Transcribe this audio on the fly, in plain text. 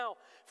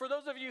For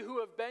those of you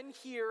who have been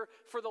here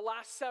for the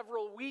last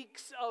several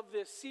weeks of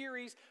this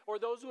series, or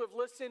those who have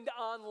listened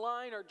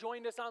online or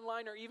joined us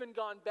online or even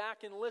gone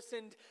back and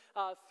listened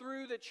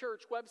through the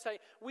church website,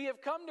 we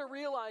have come to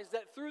realize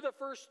that through the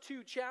first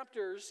 2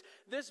 chapters,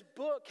 this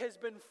book has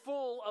been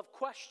full of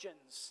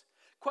questions.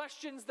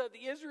 Questions that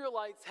the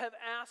Israelites have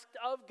asked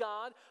of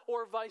God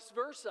or vice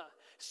versa.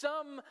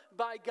 Some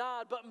by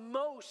God, but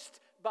most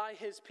by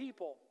his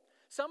people.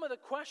 Some of the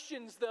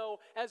questions, though,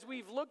 as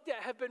we've looked at,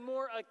 have been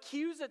more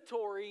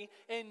accusatory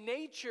in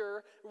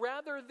nature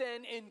rather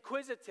than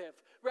inquisitive.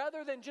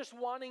 Rather than just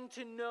wanting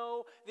to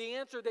know the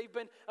answer, they've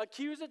been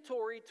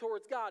accusatory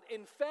towards God.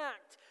 In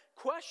fact,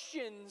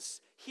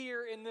 questions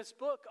here in this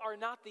book are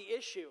not the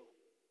issue.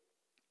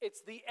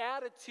 It's the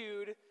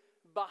attitude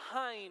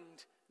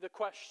behind the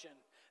question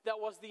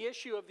that was the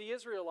issue of the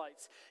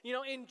Israelites. You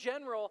know, in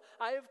general,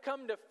 I have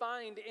come to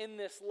find in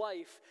this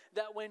life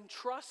that when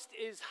trust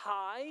is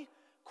high,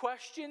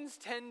 questions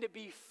tend to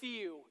be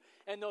few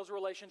in those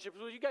relationships.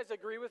 Would you guys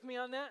agree with me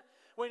on that?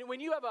 When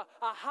you have a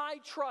high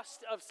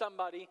trust of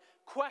somebody,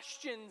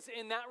 questions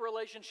in that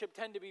relationship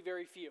tend to be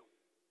very few.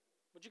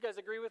 Would you guys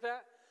agree with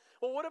that?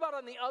 Well, what about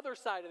on the other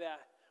side of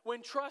that?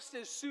 When trust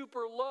is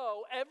super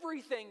low,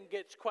 everything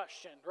gets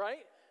questioned,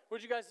 right?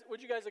 Would you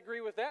guys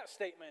agree with that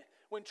statement?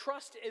 When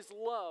trust is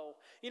low,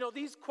 you know,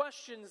 these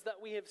questions that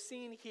we have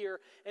seen here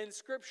in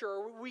Scripture,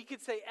 or we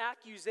could say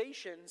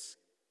accusations,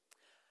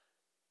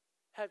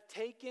 have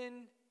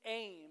taken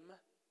aim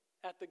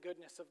at the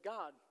goodness of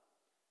God.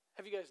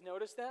 Have you guys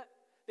noticed that?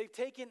 They've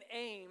taken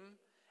aim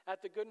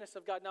at the goodness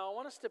of God. Now, I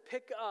want us to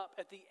pick up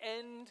at the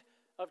end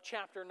of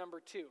chapter number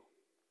 2.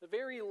 The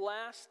very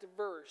last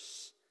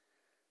verse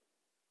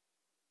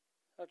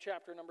of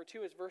chapter number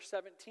 2 is verse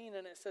 17,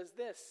 and it says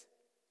this: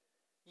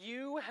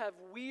 "You have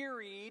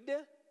wearied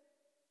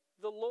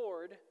the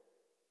Lord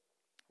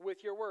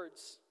with your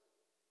words.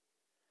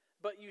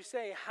 But you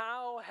say,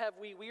 how have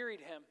we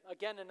wearied him?"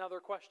 Again, another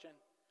question.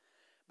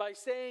 "By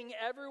saying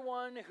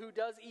everyone who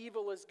does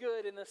evil is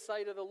good in the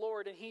sight of the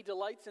Lord, and he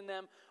delights in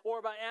them,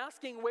 or by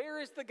asking, where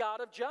is the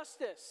God of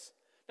justice?"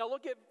 Now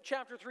look at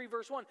chapter 3,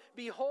 verse 1.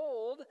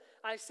 "Behold,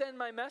 I send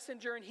my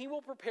messenger, and he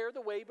will prepare the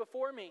way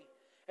before me.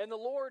 And the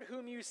Lord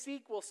whom you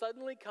seek will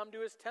suddenly come to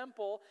his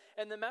temple,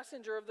 and the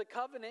messenger of the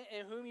covenant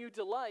in whom you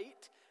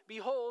delight,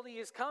 behold, he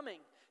is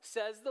coming,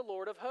 says the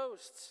Lord of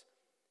hosts."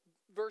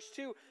 Verse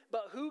 2,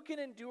 "But who can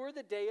endure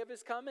the day of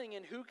his coming,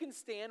 and who can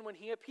stand when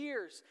he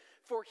appears?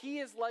 For he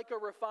is like a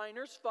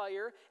refiner's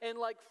fire, and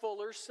like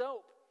fuller's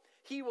soap.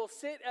 He will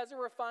sit as a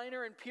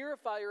refiner and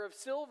purifier of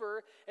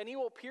silver, and he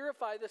will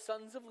purify the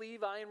sons of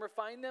Levi and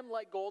refine them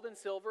like gold and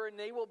silver, and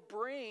they will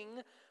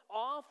bring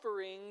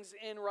offerings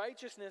in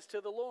righteousness to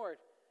the Lord."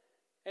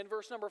 And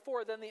verse number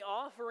 4, "Then the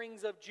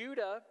offerings of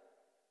Judah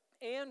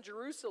and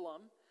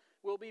Jerusalem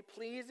will be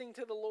pleasing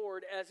to the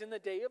Lord as in the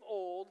day of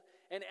old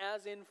and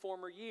as in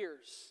former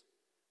years."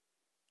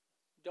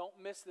 Don't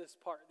miss this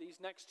part.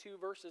 These next 2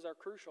 verses are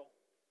crucial.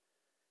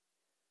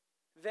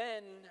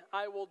 "Then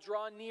I will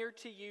draw near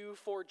to you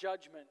for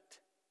judgment.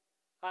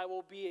 I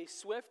will be a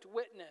swift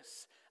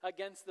witness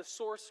against the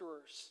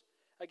sorcerers,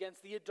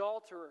 against the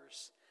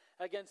adulterers,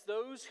 against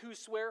those who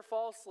swear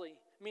falsely,"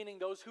 meaning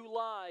those who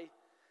lie,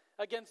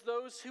 "against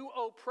those who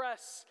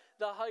oppress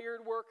the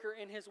hired worker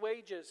in his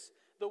wages,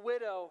 the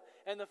widow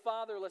and the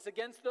fatherless,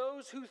 against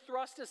those who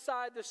thrust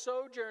aside the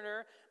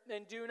sojourner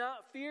and do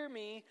not fear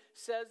me,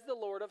 says the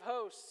Lord of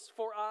hosts.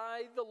 For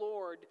I, the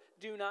Lord,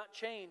 do not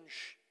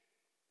change.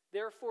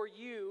 Therefore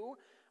you,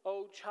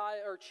 O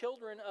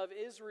children of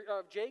Israel,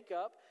 of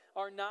Jacob,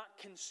 are not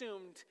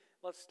consumed."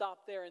 Let's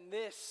stop there. And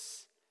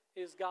this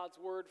is God's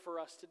word for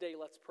us today.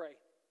 Let's pray.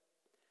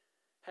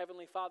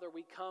 Heavenly Father,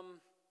 we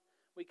come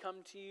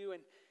to you,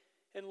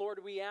 and Lord,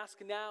 we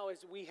ask now,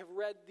 as we have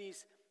read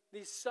these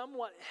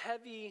somewhat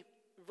heavy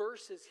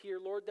verses here,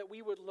 Lord, that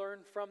we would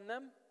learn from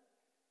them,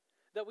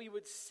 that we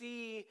would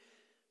see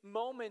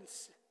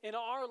moments in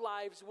our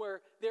lives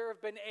where there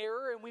have been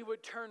error and we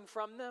would turn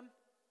from them.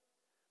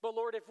 But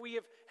Lord, if we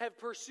have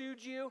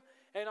pursued you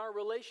and our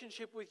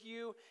relationship with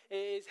you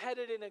is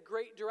headed in a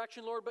great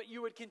direction, Lord, but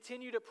you would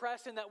continue to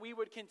press and that we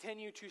would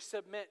continue to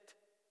submit,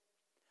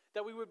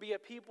 that we would be a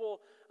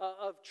people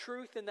of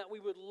truth, and that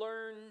we would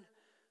learn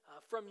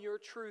from your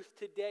truth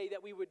today,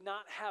 that we would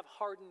not have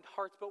hardened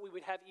hearts, but we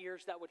would have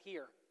ears that would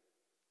hear.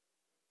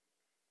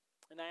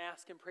 And I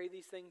ask and pray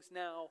these things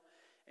now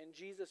in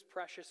Jesus'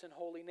 precious and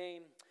holy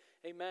name.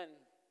 Amen.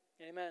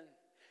 Amen.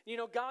 You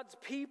know, God's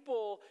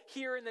people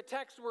here in the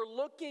text were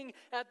looking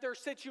at their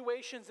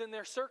situations and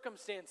their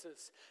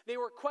circumstances. They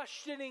were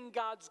questioning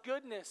God's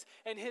goodness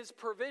and his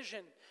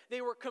provision.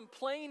 They were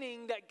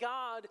complaining that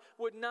God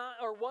would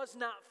not or was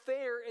not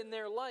fair in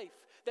their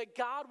life, that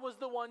God was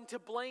the one to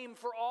blame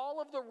for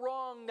all of the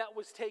wrong that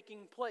was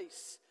taking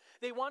place.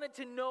 They wanted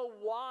to know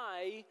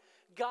why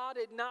God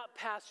had not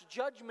passed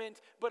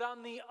judgment, but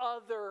on the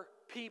other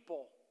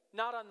people,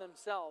 not on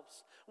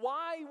themselves.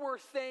 Why were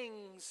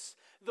things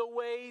the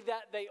way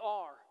that they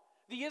are?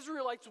 The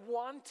Israelites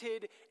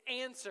wanted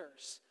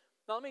answers.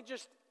 Now let me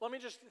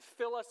just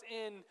fill us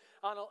in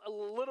on a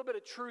little bit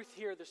of truth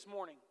here this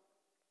morning.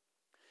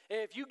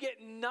 If you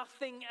get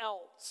nothing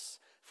else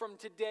from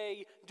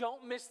today,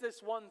 don't miss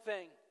this one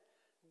thing.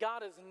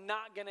 God is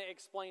not going to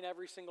explain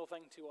every single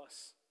thing to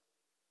us.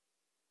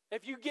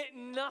 If you get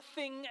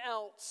nothing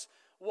else,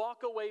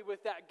 walk away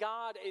with that.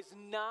 God is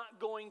not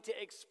going to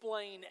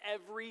explain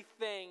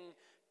everything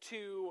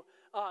to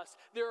us.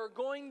 There are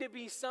going to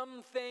be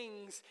some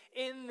things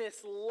in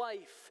this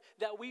life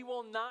that we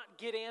will not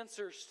get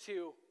answers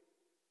to.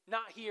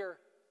 Not here.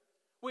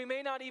 We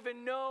may not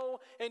even know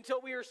until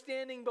we are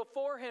standing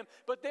before Him.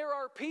 But there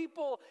are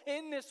people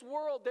in this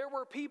world, there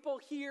were people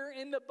here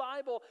in the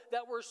Bible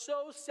that were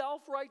so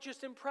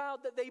self-righteous and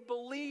proud that they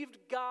believed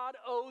God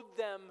owed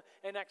them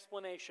an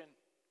explanation.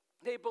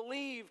 They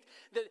believed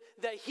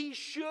that He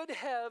should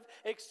have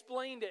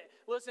explained it.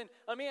 Listen,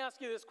 let me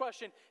ask you this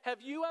question.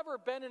 Have you ever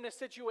been in a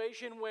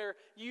situation where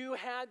you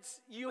had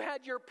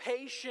your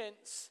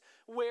patience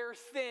wear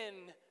thin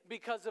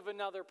because of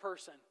another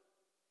person?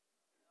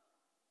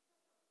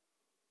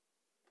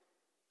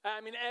 I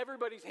mean,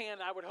 everybody's hand,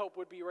 I would hope,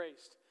 would be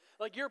raised.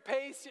 Like your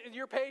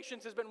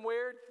patience has been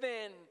weared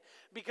thin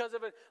because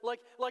of it.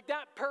 Like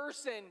that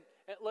person,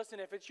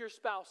 listen, if it's your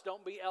spouse,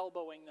 don't be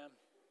elbowing them.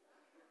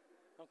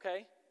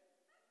 Okay?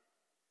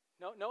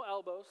 No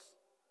elbows.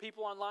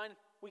 People online,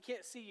 we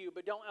can't see you,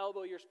 but don't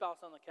elbow your spouse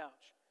on the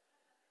couch.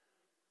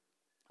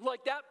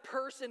 Like that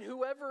person,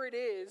 whoever it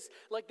is,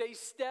 like they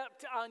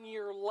stepped on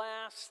your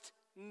last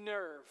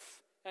nerve.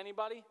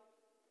 Anybody?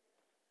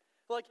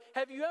 Like,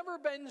 have you ever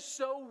been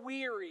so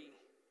weary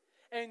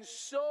and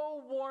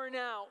so worn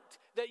out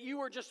that you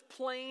were just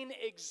plain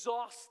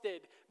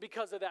exhausted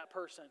because of that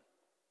person?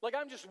 Like,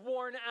 I'm just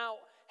worn out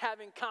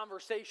having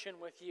conversation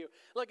with you.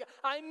 Like,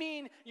 I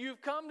mean,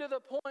 you've come to the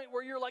point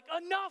where you're like,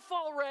 enough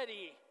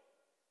already.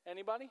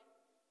 Anybody?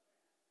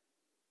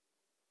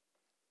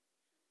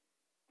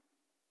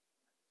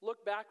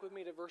 Look back with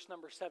me to verse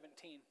number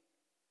 17.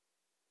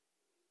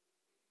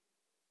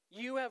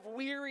 You have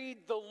wearied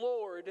the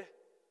Lord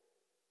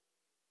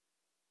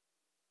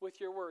with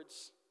your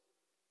words.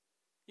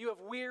 You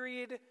have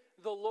wearied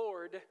the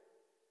Lord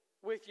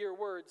with your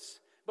words.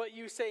 But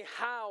you say,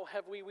 how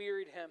have we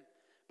wearied Him?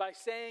 By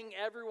saying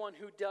everyone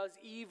who does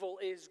evil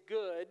is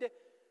good. Does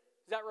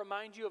that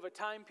remind you of a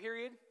time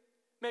period?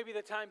 Maybe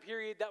the time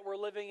period that we're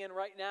living in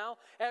right now.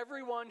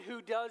 Everyone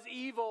who does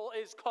evil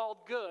is called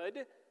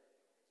good.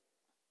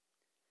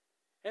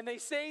 And they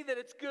say that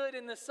it's good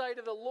in the sight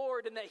of the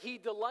Lord and that He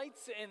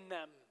delights in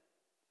them.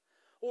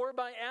 Or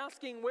by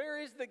asking, where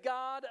is the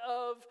God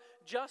of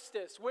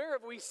justice? Where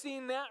have we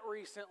seen that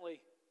recently?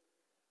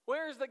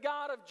 Where is the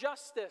God of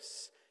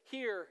justice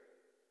here?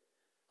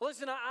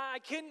 Listen, I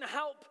couldn't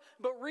help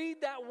but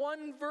read that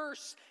one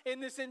verse in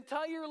this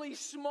entirely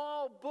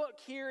small book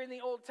here in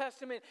the Old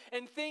Testament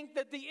and think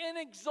that the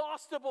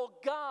inexhaustible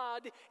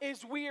God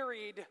is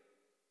wearied.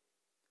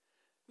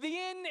 The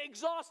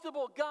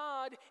inexhaustible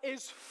God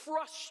is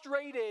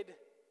frustrated.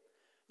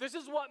 This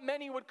is what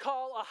many would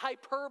call a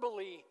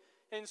hyperbole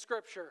in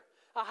Scripture.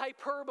 A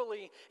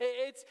hyperbole.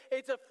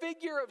 It's a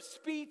figure of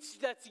speech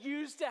that's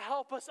used to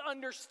help us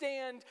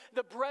understand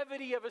the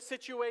brevity of a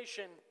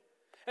situation.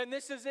 And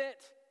this is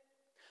it.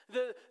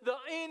 The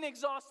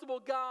inexhaustible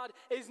God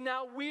is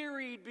now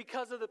wearied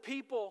because of the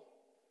people.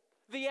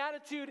 The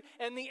attitude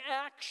and the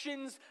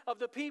actions of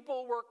the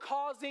people were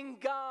causing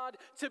God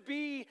to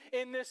be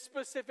in this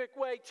specific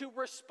way, to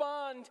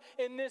respond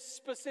in this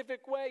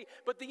specific way.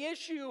 But the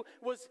issue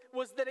was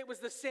that it was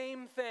the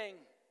same thing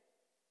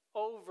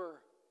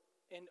over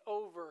and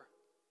over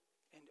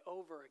and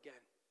over again.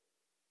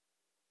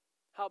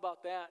 How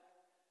about that?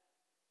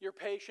 Your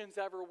patience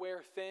ever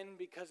wear thin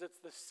because it's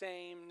the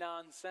same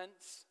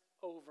nonsense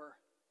over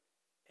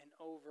and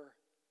over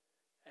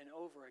and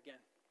over again?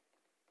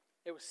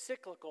 It was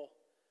cyclical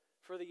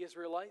for the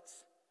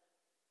Israelites.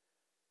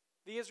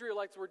 The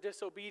Israelites were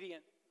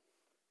disobedient.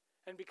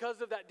 And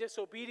because of that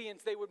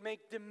disobedience, they would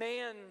make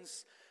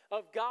demands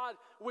of God,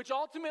 which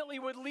ultimately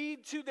would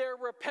lead to their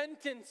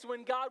repentance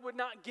when God would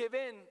not give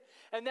in.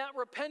 And that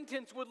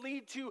repentance would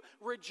lead to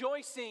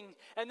rejoicing.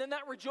 And then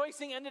that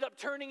rejoicing ended up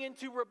turning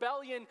into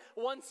rebellion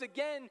once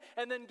again.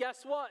 And then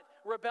guess what?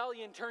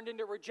 Rebellion turned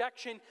into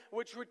rejection,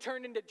 which would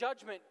turn into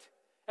judgment.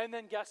 And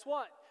then guess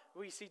what?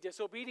 We see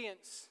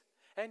disobedience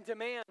and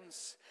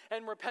demands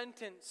and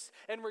repentance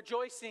and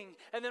rejoicing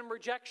and then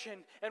rejection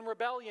and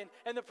rebellion.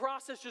 And the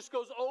process just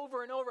goes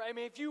over and over. I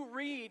mean,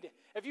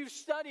 if you've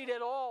studied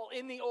at all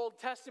in the Old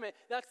Testament,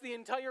 that's the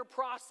entire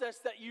process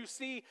that you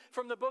see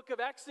from the book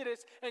of Exodus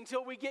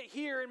until we get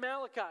here in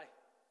Malachi.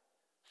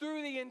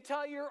 Through the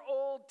entire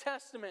Old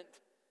Testament.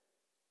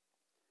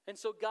 And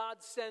so God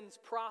sends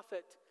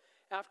prophet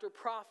after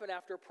prophet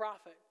after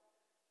prophet.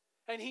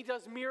 And He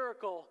does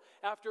miracle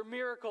after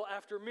miracle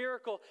after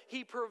miracle.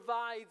 He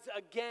provides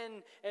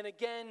again and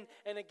again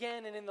and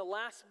again. And in the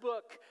last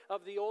book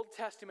of the Old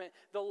Testament,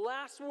 the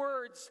last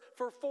words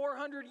for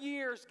 400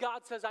 years,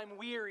 God says, I'm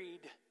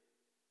wearied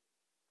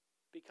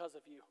because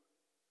of you.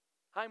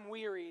 I'm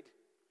wearied.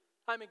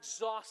 I'm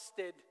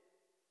exhausted.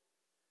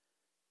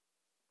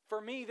 For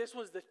me, this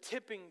was the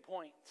tipping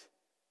point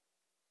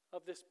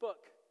of this book.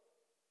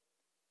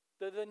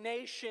 The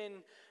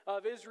nation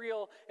of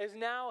Israel is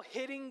now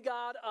hitting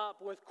God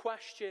up with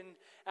question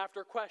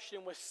after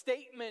question, with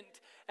statement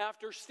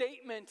after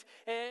statement.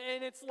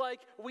 And it's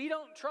like, we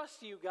don't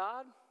trust you,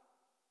 God.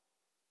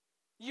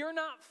 You're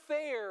not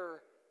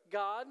fair,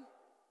 God.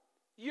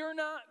 You're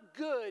not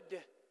good,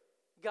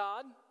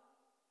 God.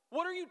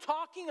 What are you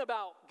talking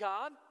about,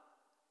 God?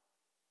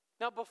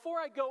 Now, before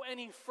I go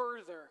any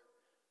further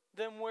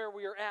than where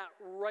we are at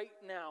right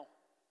now,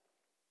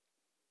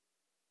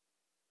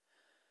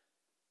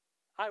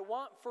 I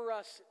want for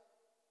us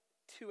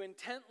to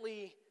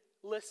intently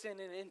listen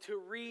and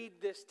to read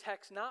this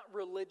text, not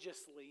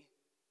religiously,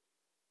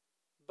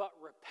 but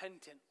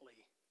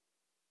repentantly.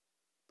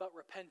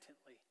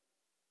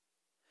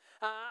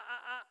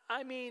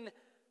 I mean,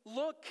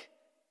 look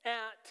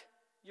at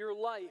your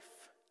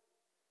life.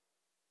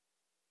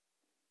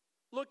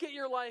 Look at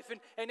your life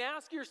and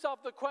ask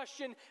yourself the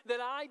question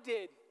that I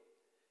did.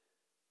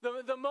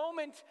 The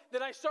moment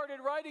that I started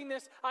writing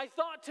this, I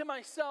thought to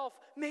myself,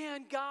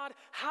 man, God,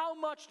 how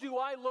much do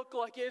I look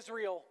like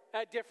Israel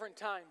at different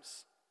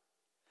times?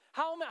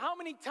 How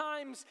many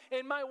times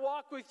in my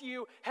walk with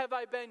you have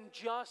I been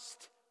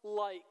just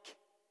like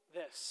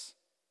this?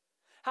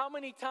 How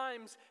many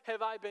times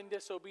have I been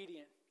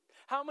disobedient?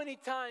 How many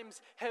times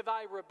have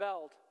I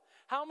rebelled?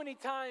 How many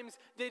times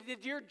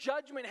did your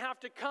judgment have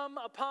to come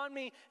upon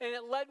me and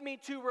it led me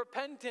to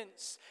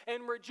repentance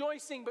and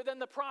rejoicing, but then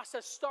the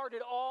process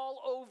started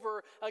all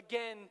over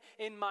again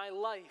in my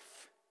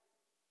life?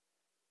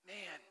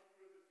 Man,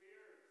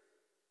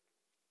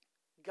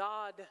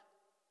 God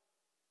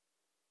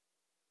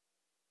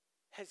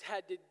has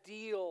had to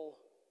deal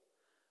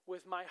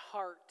with my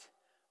heart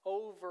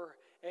over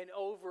and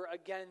over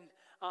again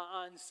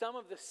on some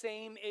of the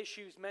same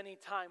issues many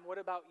times. What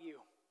about you?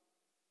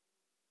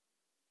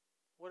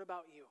 What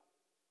about you?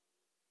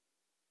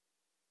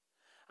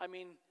 I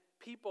mean,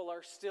 people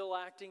are still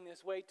acting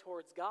this way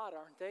towards God,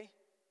 aren't they?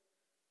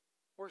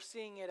 We're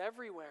seeing it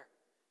everywhere.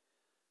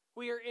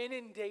 We are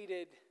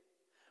inundated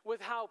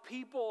with how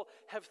people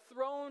have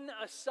thrown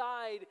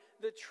aside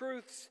the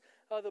truths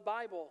of the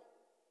Bible.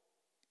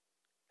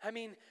 I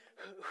mean,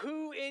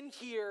 who in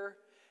here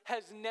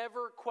has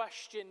never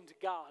questioned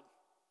God?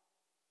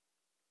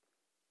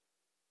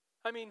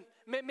 I mean,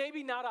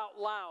 maybe not out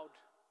loud,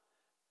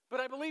 but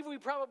I believe we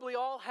probably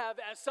all have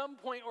at some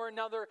point or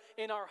another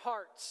in our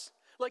hearts.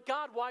 Like,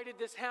 God, why did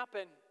this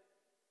happen?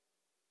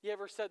 You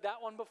ever said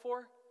that one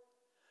before?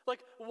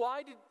 Like,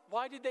 why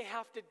did they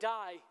have to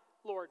die,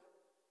 Lord?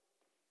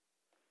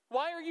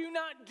 Why are you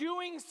not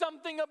doing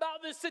something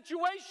about this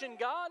situation,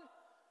 God?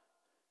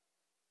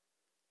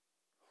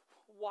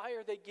 Why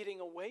are they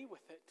getting away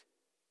with it?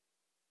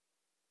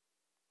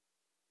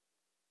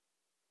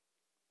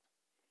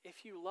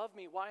 If you love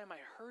me, why am I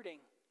hurting?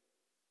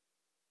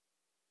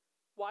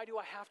 Why do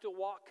I have to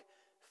walk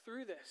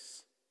through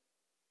this?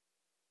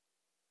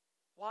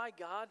 Why,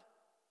 God?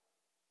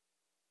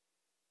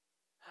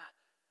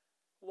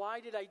 Why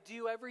did I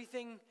do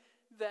everything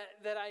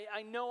that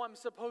I know I'm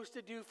supposed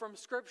to do from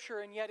Scripture,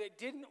 and yet it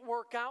didn't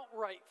work out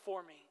right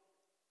for me?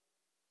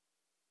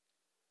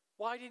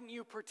 Why didn't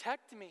you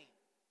protect me?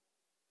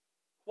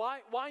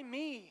 Why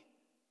me?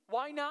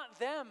 Why not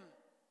them?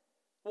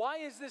 Why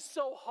is this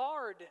so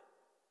hard?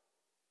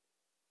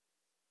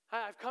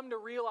 I've come to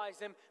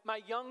realize in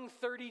my young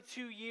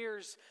 32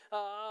 years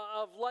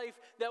of life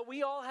that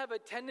we all have a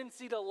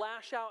tendency to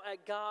lash out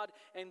at God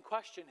and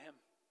question Him.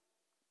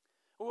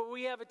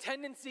 We have a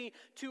tendency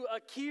to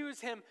accuse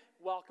Him.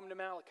 Welcome to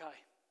Malachi.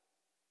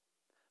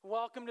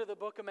 Welcome to the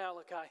book of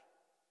Malachi.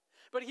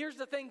 But here's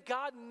the thing,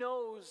 God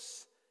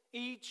knows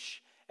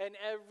each and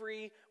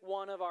every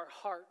one of our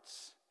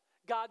hearts.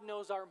 God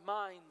knows our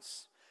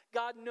minds.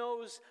 God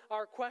knows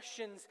our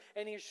questions,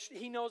 and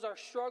He knows our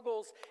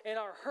struggles and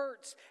our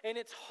hurts, and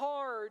it's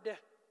hard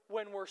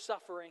when we're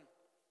suffering.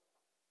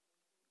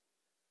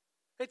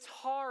 It's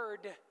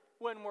hard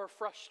when we're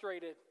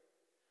frustrated.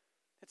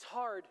 It's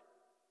hard.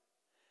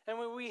 And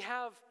when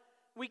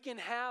we can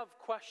have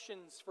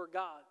questions for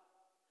God.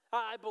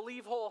 I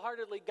believe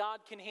wholeheartedly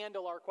God can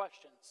handle our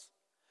questions.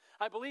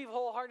 I believe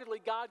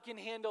wholeheartedly God can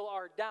handle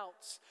our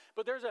doubts.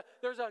 But there's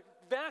a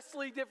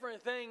vastly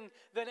different thing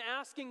than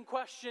asking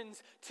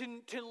questions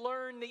to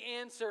learn the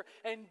answer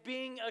and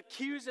being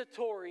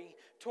accusatory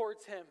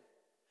towards Him.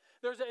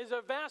 There's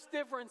a vast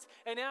difference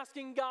in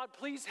asking God,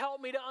 please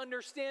help me to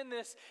understand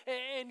this,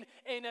 and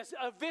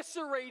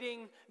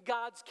eviscerating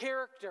God's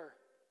character.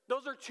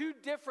 Those are two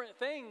different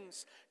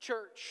things,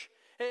 church.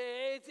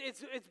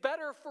 It's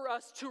better for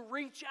us to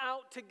reach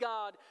out to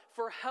God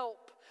for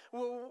help.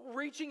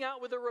 Reaching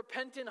out with a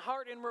repentant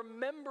heart and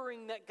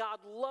remembering that God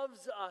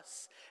loves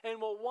us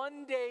and will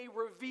one day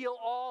reveal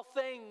all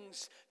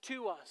things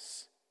to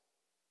us.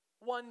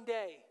 One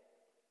day.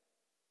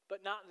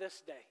 But not this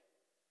day.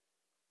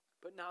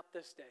 But not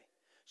this day.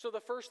 So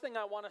the first thing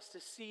I want us to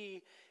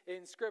see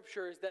in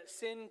Scripture is that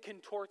sin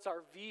contorts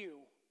our view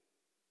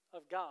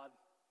of God.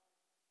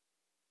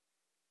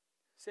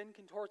 Sin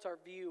contorts our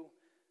view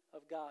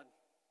of God.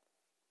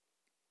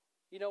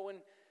 You know,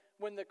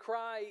 when the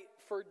cry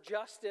for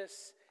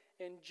justice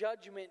and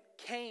judgment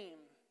came,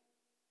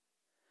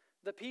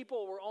 the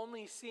people were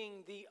only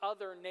seeing the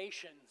other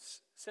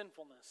nation's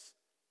sinfulness.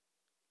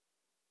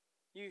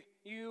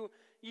 You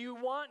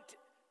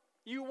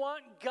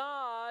want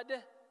God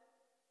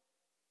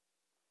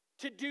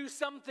to do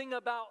something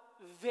about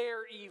their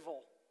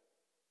evil.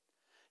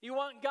 You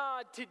want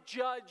God to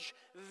judge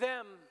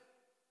them.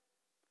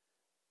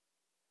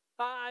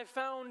 I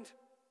found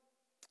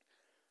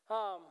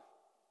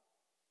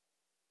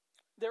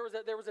there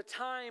was a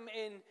time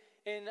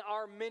in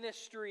our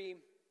ministry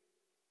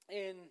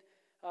in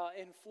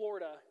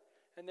Florida,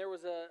 and there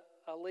was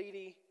a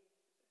lady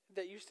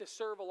that used to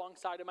serve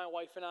alongside of my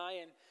wife and I,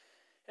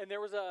 and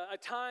there was a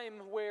time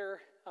where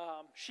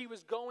she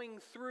was going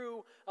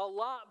through a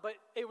lot, but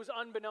it was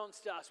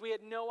unbeknownst to us. We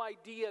had no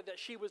idea that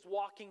she was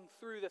walking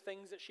through the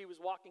things that she was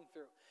walking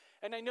through.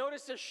 And I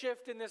noticed a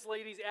shift in this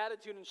lady's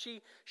attitude, and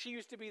she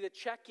used to be the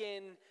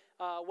check-in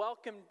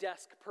welcome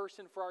desk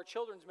person for our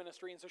children's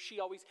ministry, and so she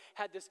always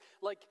had this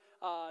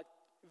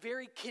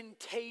very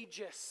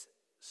contagious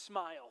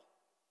smile,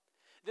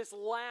 this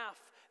laugh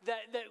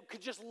that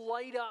could just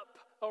light up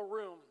a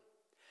room.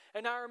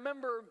 And I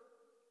remember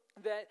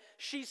that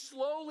she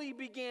slowly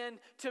began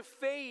to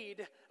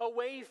fade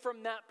away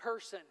from that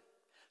person.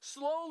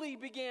 Slowly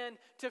began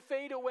to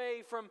fade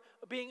away from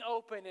being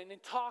open and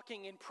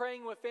talking and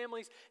praying with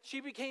families.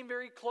 She became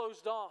very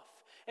closed off.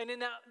 And in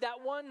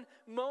that one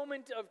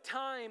moment of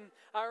time,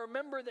 I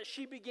remember that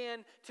she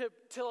began to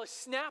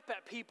snap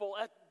at people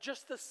at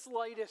just the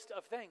slightest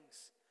of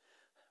things.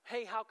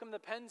 Hey, how come the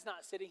pen's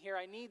not sitting here?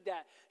 I need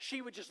that.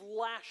 She would just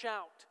lash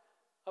out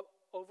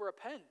over a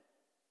pen.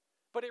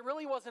 But it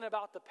really wasn't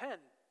about the pen.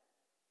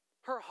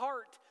 Her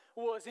heart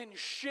was in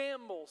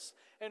shambles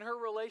in her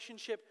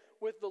relationship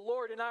with the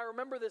Lord. And I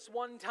remember this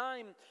one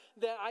time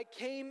that I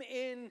came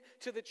in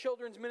to the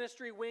children's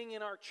ministry wing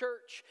in our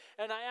church,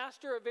 and I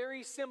asked her a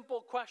very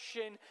simple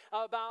question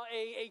about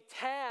a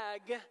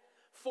tag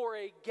for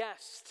a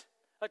guest.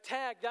 A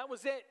tag, that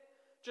was it.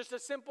 Just a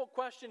simple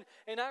question.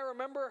 And I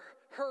remember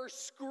her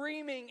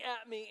screaming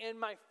at me in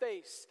my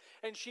face,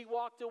 and she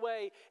walked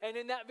away. And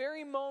in that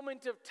very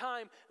moment of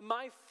time,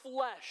 my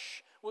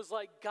flesh was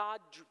like, God,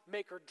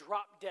 make her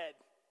drop dead.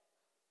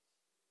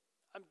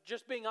 I'm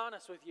just being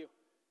honest with you.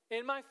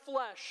 In my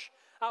flesh,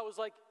 I was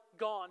like,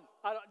 gone.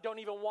 I don't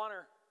even want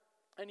her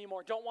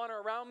anymore. Don't want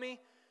her around me.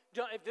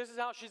 If this is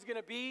how she's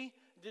going to be,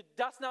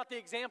 that's not the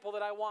example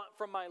that I want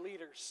from my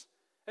leaders.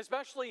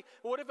 Especially,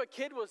 what if a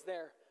kid was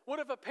there? What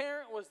if a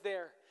parent was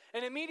there?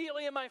 And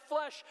immediately in my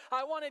flesh,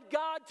 I wanted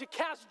God to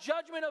cast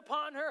judgment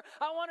upon her.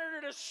 I wanted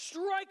her to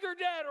strike her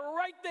dead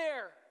right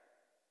there.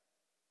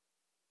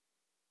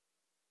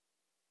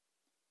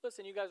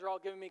 Listen, you guys are all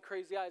giving me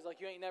crazy eyes like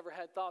you ain't never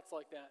had thoughts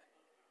like that.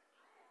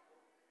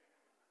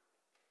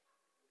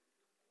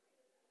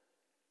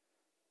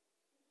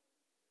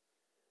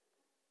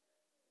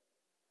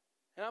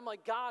 And I'm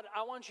like, God,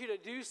 I want you to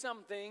do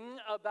something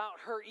about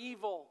her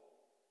evil.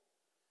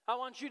 I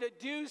want you to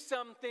do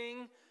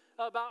something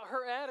about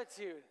her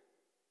attitude.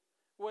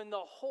 When the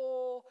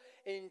whole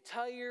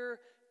entire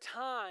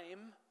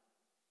time,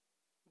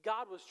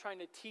 God was trying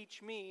to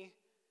teach me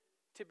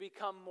to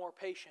become more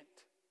patient,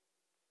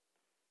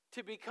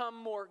 to become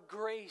more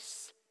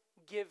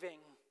grace-giving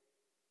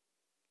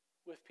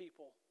with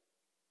people.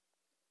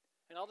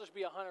 And I'll just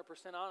be 100%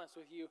 honest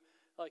with you,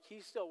 like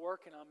He's still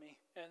working on me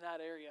in that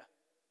area.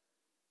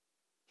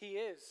 He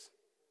is.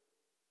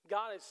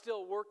 God is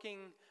still working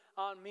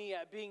on me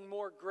at being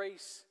more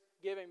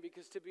grace-giving,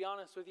 because to be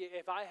honest with you,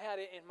 if I had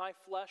it in my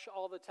flesh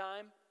all the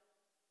time,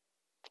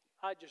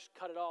 I'd just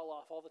cut it all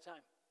off all the time.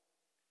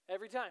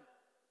 Every time.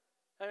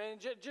 I mean,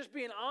 just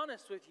being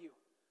honest with you.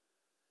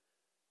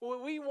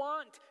 When we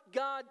want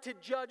God to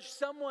judge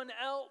someone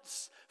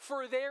else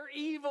for their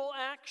evil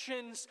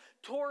actions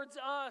towards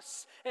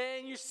us.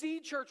 And you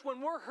see, church,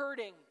 when we're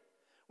hurting,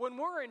 when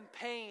we're in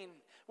pain,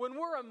 when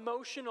we're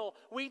emotional,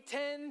 we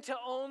tend to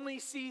only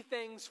see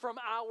things from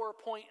our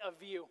point of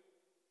view.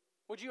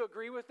 Would you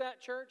agree with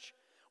that, church?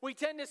 We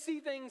tend to see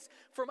things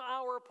from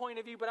our point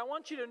of view, but I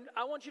want you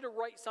to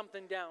write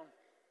something down.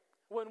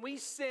 When we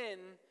sin,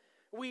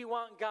 we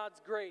want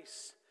God's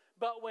grace,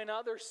 but when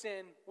others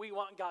sin, we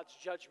want God's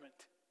judgment.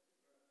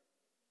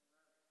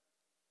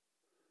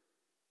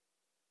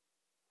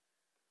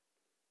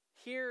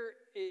 Here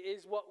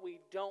is what we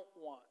don't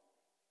want.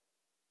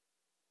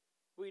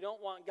 We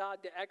don't want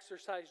God to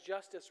exercise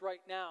justice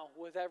right now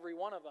with every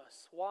one of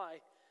us. Why?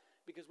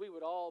 Because we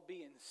would all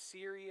be in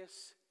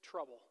serious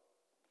trouble.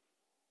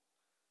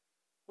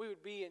 We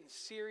would be in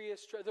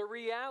serious trouble. The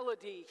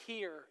reality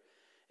here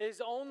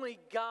is only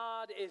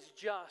God is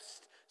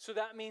just, so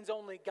that means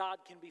only God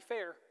can be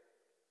fair.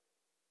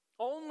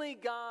 Only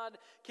God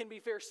can be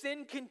fair.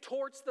 Sin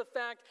contorts the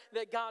fact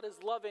that God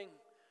is loving.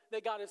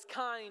 that God is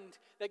kind,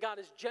 that God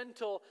is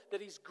gentle, that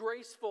He's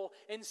graceful.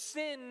 And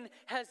sin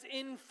has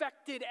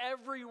infected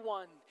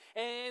everyone.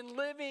 And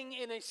living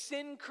in a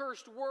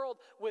sin-cursed world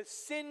with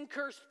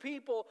sin-cursed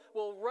people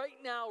will right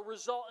now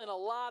result in a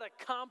lot of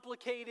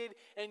complicated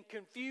and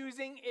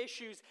confusing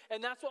issues.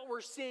 And that's what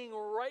we're seeing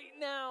right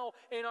now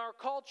in our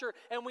culture.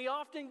 And we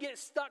often get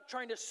stuck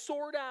trying to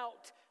sort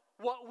out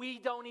what we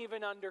don't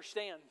even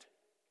understand.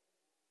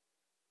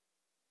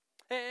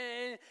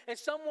 And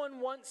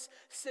someone once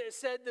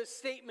said this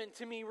statement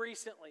to me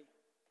recently.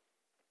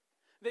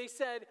 They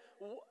said,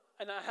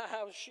 and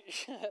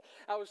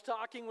I was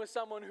talking with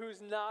someone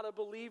who's not a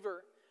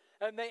believer,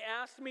 and they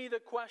asked me the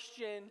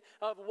question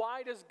of,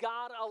 why does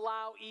God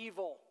allow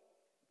evil?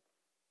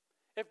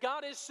 If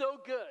God is so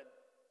good,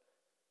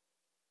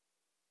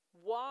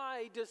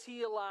 why does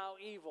He allow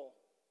evil?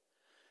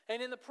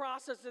 And in the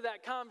process of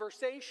that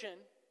conversation,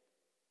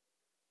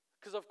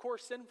 because of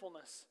course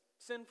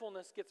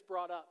sinfulness gets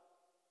brought up.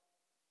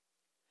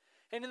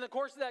 And in the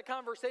course of that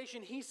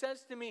conversation, he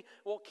says to me,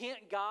 well,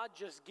 can't God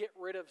just get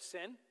rid of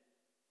sin?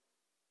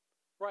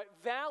 Right?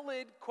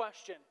 Valid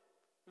question.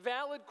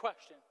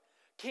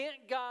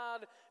 Can't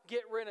God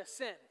get rid of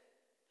sin?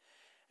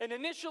 And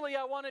initially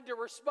I wanted to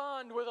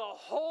respond with a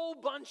whole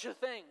bunch of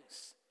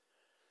things.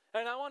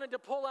 And I wanted to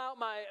pull out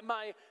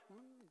my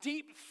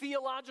deep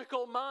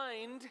theological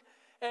mind.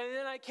 And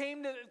then I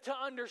came to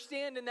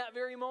understand in that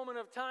very moment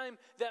of time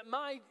that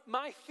my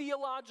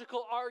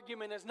theological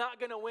argument is not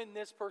going to win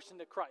this person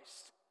to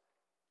Christ.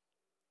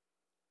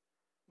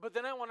 But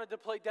then I wanted to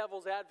play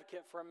devil's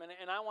advocate for a minute,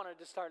 and I wanted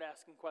to start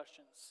asking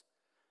questions.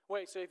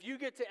 Wait, so if you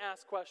get to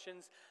ask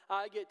questions,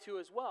 I get to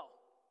as well.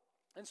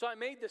 And so I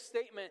made this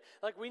statement,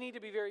 like, we need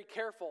to be very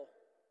careful.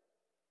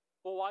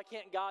 Well, why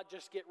can't God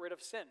just get rid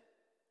of sin?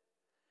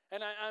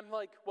 And I'm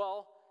like,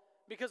 well,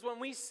 because when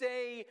we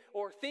say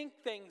or think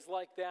things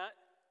like that,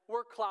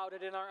 we're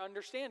clouded in our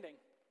understanding.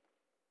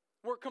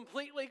 We're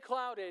completely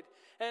clouded.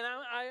 And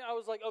I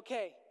was like,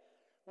 okay,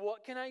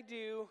 what can I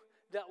do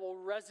that will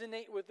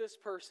resonate with this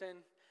person,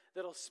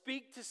 that'll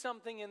speak to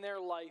something in their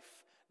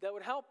life that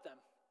would help them?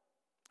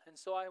 And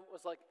so I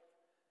was like,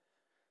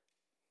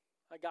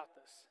 I got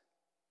this.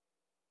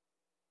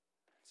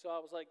 So I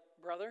was like,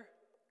 brother,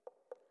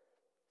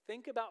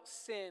 think about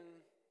sin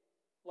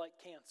like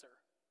cancer.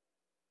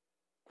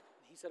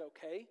 And he said,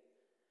 okay.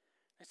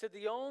 I said,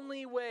 the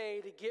only way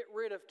to get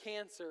rid of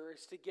cancer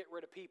is to get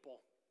rid of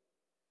people.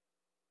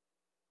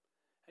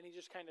 And he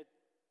just kind of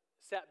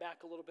sat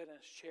back a little bit in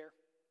his chair.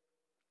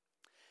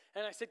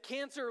 And I said,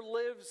 cancer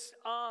lives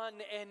on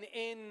and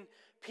in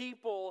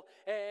people,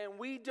 and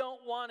we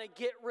don't want to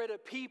get rid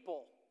of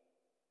people.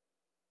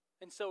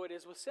 And so it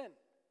is with sin.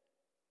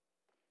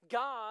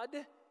 God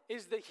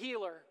is the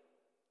healer.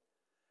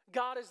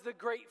 God is the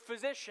great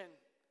physician.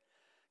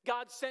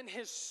 God sent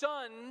His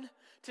Son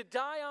to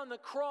die on the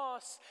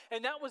cross,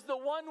 and that was the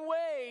one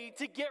way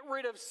to get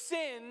rid of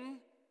sin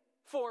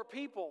for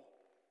people.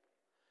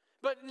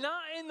 But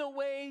not in the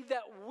way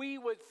that we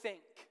would think.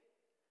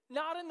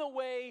 Not in the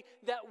way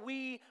that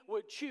we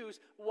would choose.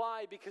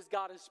 Why? Because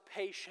God is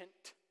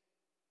patient.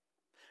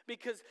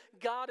 Because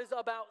God is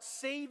about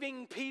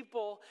saving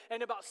people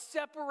and about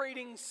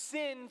separating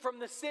sin from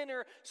the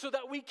sinner so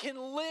that we can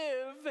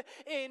live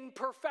in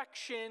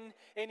perfection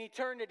in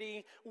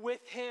eternity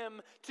with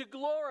Him to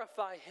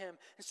glorify Him.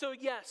 And so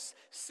yes,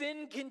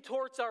 sin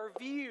contorts our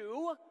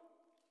view,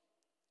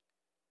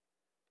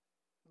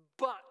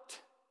 but,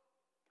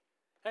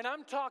 and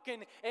I'm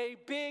talking a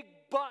big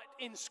but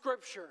in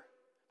Scripture,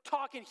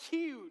 talking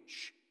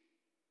huge.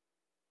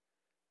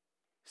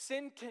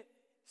 Sin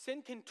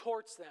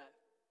contorts that.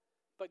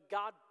 But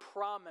God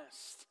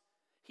promised.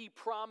 He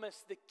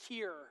promised the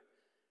cure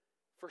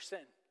for sin.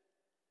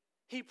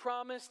 He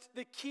promised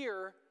the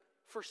cure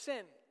for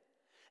sin.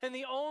 And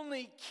the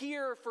only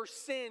cure for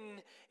sin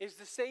is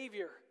the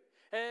Savior.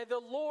 And the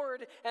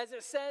Lord, as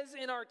it says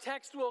in our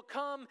text, will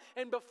come,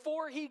 and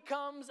before He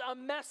comes, a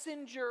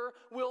messenger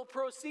will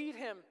precede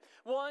Him.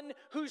 One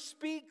who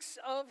speaks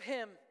of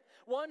Him.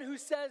 One who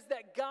says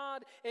that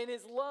God in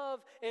His love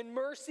and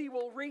mercy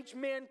will reach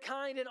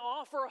mankind and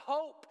offer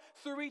hope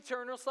through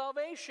eternal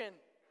salvation.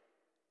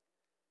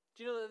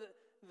 Do you know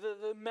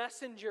that the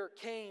messenger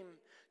came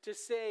to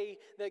say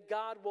that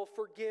God will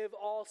forgive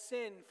all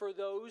sin for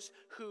those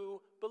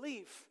who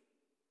believe?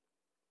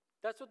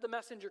 That's what the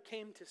messenger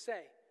came to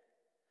say.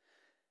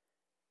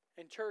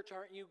 And church,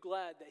 aren't you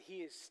glad that He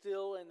is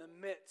still in the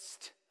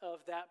midst of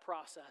that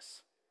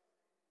process?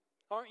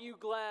 Aren't you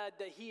glad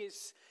that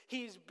He's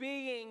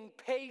being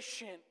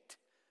patient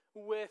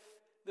with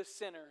the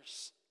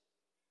sinners?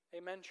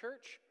 Amen,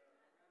 church?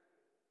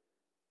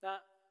 Now,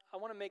 I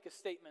want to make a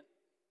statement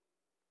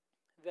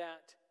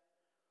that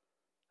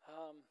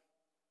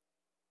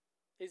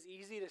is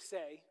easy to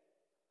say,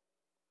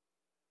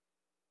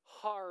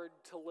 hard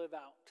to live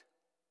out.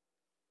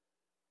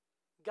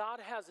 God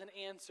has an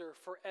answer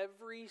for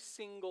every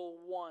single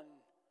one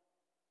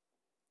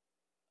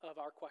of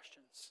our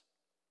questions.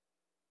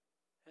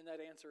 And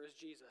that answer is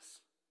Jesus.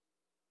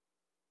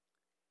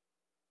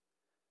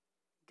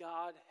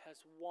 God has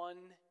one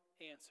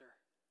answer.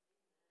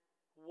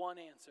 one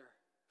answer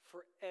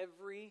for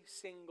every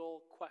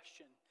single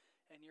question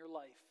in your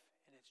life,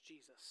 and it's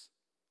Jesus.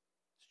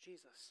 It's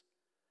Jesus.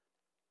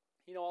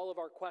 You know, all of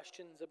our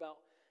questions about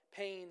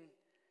pain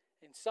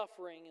and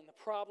suffering and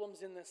the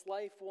problems in this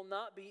life will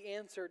not be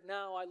answered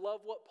now. I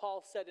love what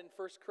Paul said in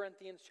 1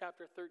 Corinthians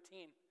chapter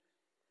 13.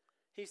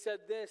 He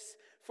said this,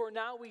 "For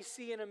now we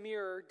see in a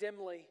mirror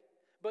dimly,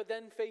 but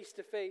then face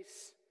to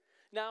face.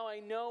 Now I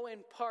know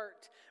in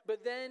part,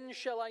 but then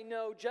shall I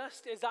know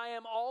just as I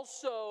am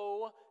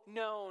also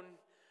known."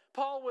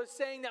 Paul was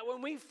saying that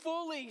when we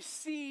fully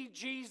see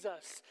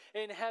Jesus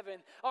in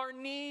heaven, our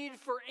need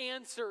for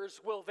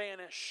answers will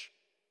vanish.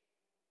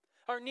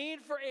 Our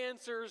need for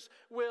answers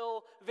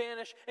will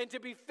vanish. And to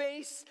be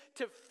face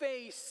to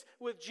face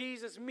with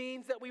Jesus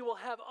means that we will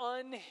have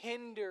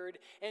unhindered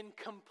and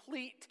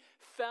complete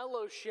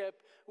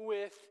fellowship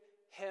with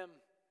Him.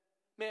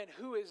 Man,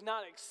 who is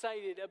not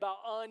excited about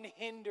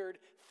unhindered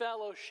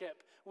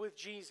fellowship with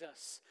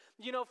Jesus?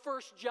 You know,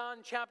 1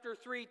 John chapter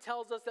 3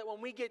 tells us that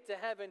when we get to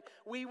heaven,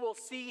 we will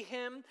see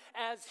Him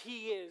as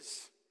He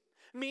is.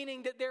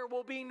 Meaning that there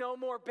will be no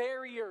more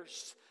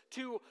barriers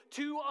to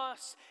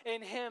us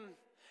and Him.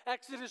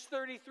 Exodus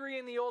 33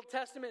 in the Old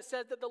Testament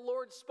said that the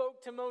Lord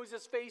spoke to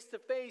Moses face to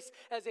face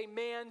as a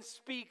man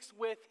speaks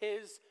with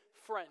his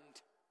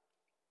friend.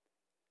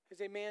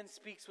 As a man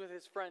speaks with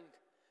his friend.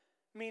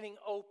 Meaning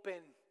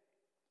open,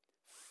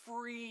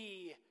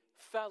 free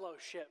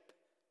fellowship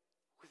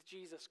with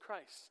Jesus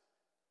Christ.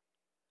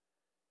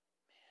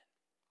 Man,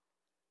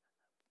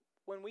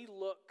 when we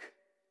look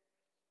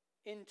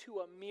into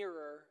a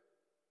mirror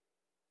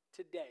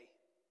today,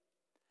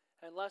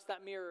 unless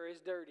that mirror is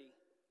dirty,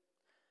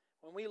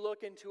 when we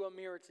look into a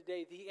mirror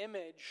today, the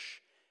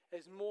image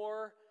is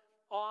more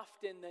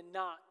often than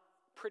not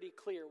pretty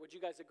clear. Would you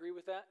guys agree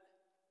with that?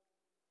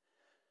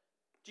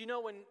 Do you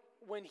know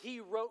when he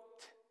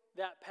wrote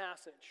that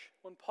passage,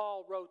 when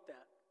Paul wrote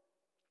that,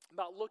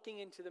 about looking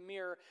into the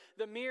mirror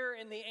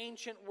in the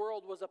ancient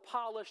world was a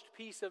polished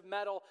piece of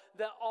metal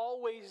that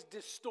always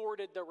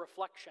distorted the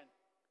reflection.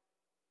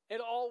 It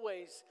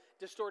always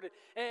distorted.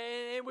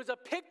 And it was a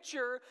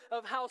picture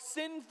of how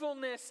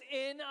sinfulness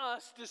in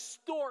us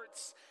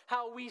distorts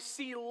how we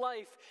see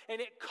life. And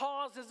it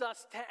causes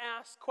us to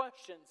ask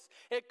questions.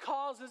 It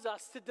causes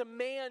us to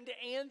demand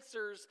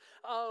answers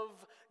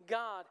of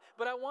God.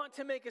 But I want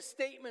to make a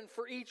statement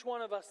for each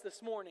one of us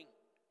this morning.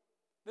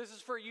 This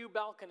is for you,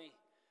 balcony.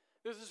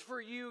 This is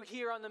for you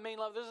here on the main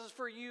level. This is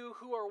for you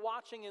who are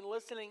watching and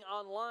listening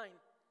online.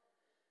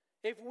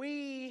 If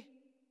we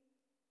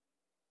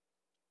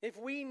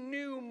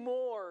knew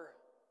more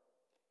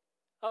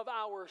of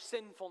our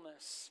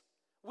sinfulness,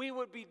 we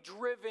would be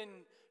driven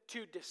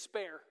to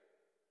despair.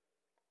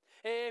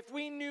 If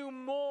we knew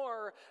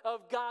more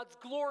of God's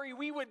glory,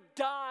 we would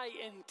die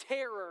in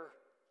terror.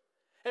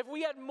 If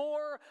we had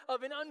more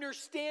of an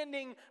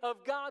understanding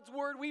of God's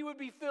word, we would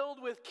be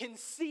filled with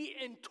conceit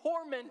and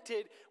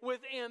tormented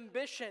with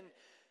ambition.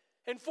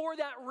 And for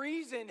that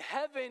reason,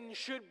 heaven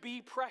should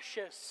be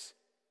precious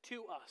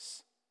to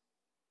us.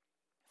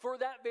 For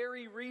that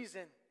very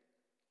reason,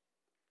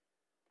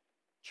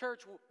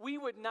 church, we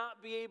would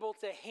not be able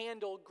to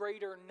handle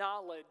greater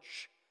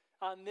knowledge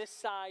on this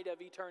side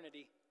of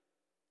eternity.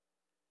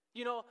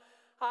 You know,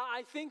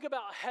 I think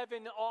about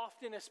heaven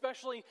often,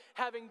 especially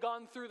having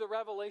gone through the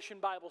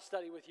Revelation Bible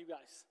study with you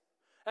guys.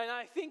 And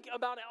I think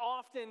about it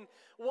often,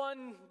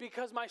 one,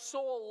 because my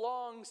soul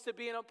longs to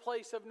be in a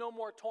place of no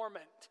more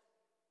torment.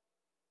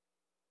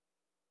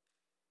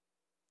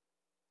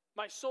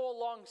 My soul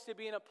longs to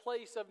be in a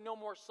place of no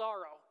more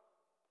sorrow.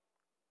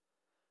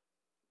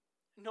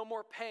 No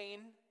more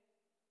pain.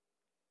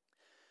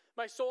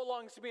 My soul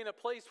longs to be in a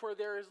place where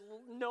there is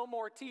no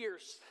more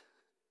tears.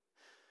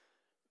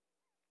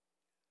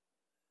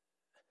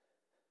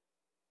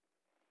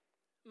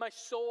 My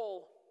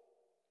soul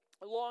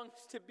longs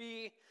to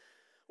be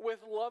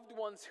with loved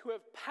ones who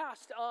have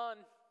passed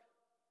on,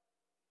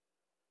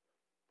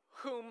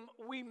 whom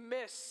we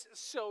miss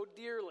so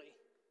dearly.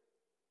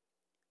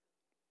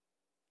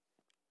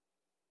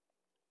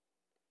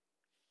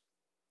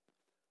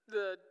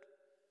 The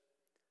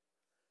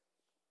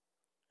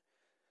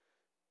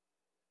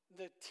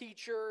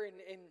teacher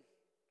and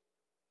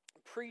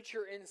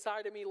preacher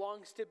inside of me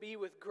longs to be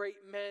with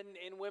great men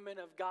and women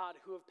of God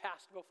who have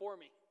passed before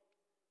me.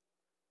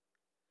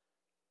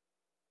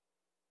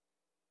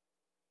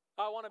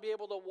 I want to be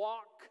able to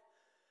walk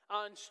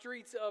on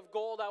streets of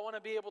gold. I want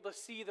to be able to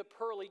see the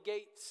pearly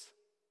gates.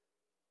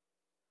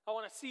 I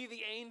want to see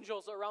the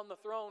angels around the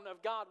throne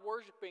of God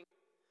worshiping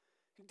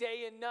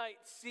day and night,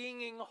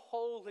 singing,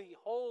 "Holy,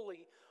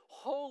 holy,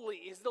 holy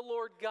is the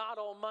Lord God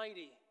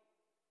Almighty."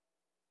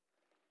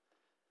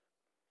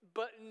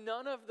 But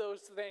none of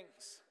those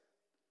things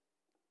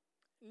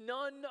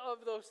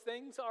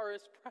are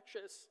as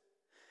precious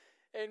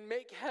and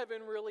make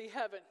heaven really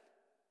heaven,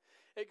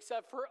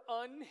 except for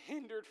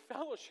unhindered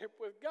fellowship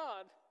with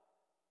God.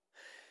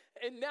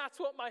 And that's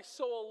what my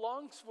soul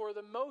longs for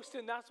the most,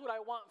 and that's what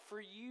I want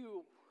for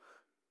you,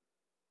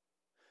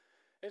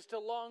 is to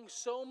long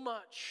so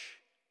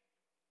much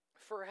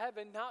for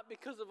heaven, not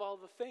because of all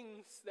the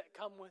things that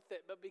come with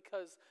it, but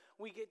because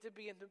we get to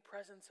be in the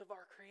presence of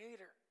our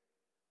Creator.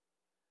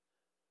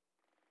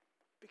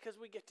 Because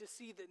we get to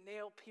see the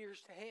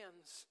nail-pierced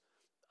hands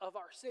of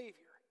our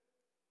Savior.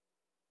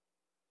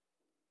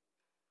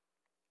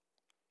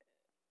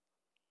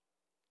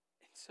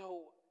 And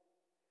so,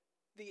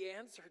 the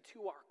answer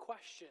to our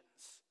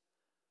questions,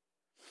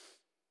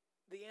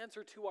 the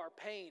answer to our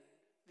pain,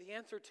 the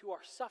answer to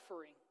our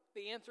suffering,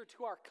 the answer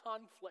to our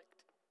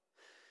conflict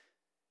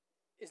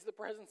is the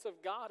presence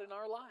of God in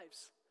our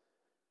lives.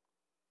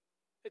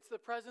 It's the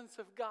presence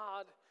of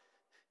God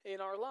in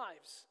our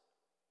lives.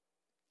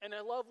 And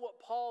I love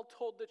what Paul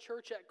told the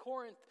church at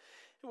Corinth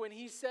when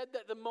he said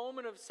that the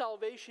moment of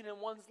salvation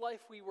in one's life,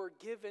 we were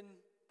given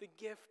the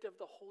gift of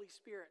the Holy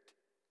Spirit.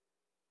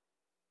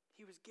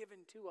 He was given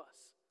to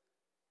us.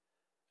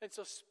 And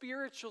so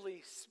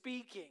spiritually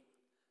speaking,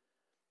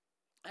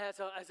 as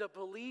a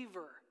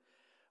believer,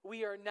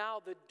 we are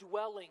now the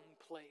dwelling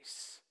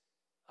place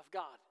of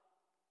God.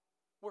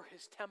 We're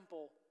His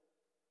temple.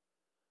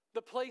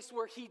 The place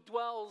where He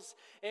dwells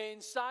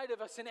inside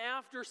of us. And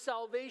after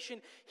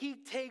salvation, He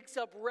takes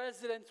up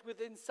residence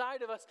within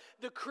inside of us.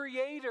 The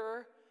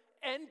Creator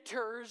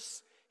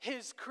enters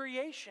His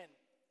creation.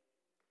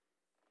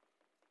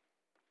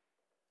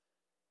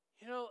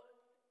 You know,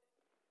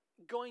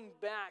 going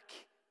back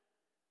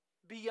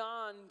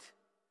beyond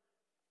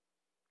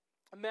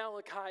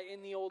Malachi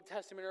in the Old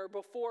Testament, or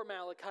before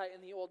Malachi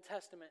in the Old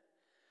Testament,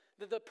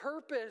 the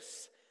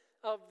purpose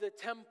of the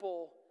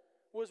temple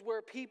was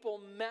where people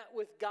met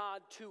with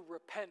God to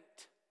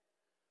repent.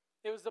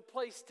 It was the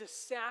place to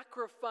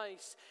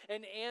sacrifice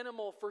an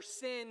animal for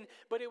sin,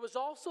 but it was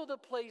also the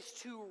place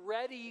to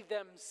ready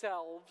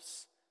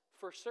themselves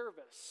for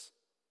service.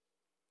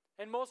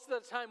 And most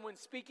of the time when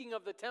speaking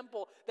of the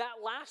temple,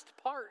 that last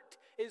part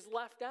is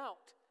left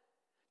out.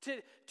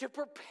 To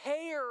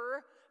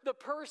prepare the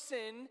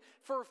person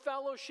for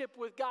fellowship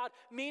with God,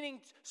 meaning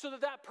so that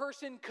that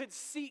person could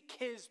seek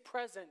His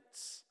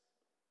presence.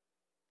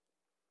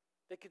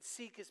 They could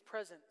seek His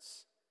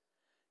presence.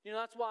 You know,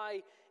 that's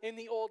why in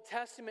the Old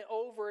Testament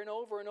over and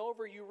over and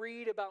over you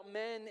read about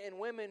men and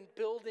women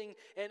building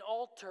an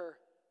altar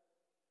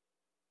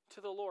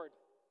to the Lord.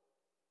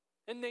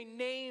 And they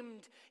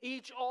named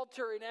each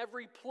altar in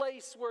every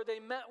place where they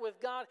met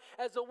with God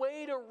as a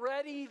way to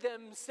ready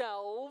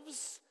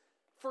themselves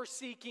for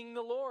seeking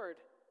the Lord.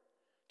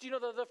 Do you know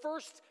that the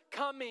first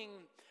coming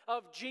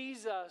of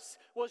Jesus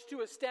was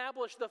to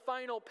establish the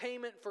final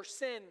payment for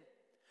sin?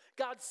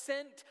 God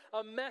sent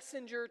a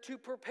messenger to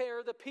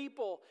prepare the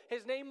people.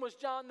 His name was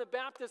John the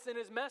Baptist, and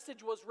his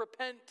message was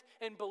repent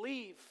and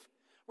believe.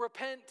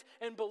 Repent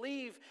and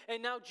believe.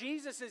 And now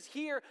Jesus is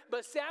here,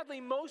 but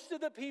sadly most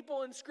of the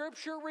people in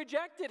Scripture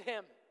rejected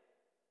Him.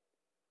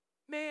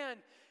 Man,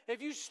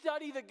 if you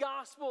study the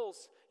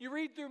Gospels, you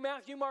read through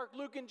Matthew, Mark,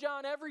 Luke, and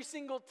John, every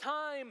single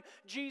time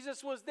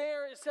Jesus was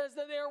there, it says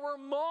that there were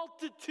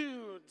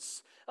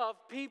multitudes of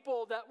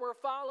people that were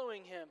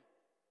following Him.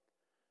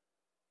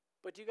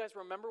 But do you guys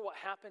remember what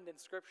happened in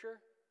Scripture?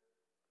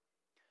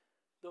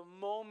 The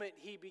moment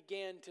He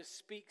began to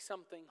speak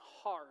something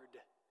hard,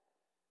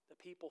 the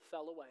people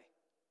fell away.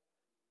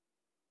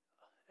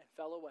 And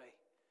fell away.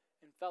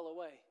 And fell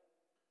away.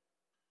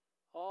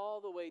 All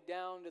the way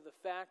down to the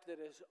fact that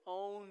His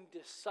own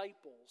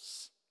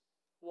disciples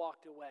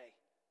walked away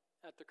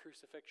at the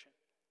crucifixion.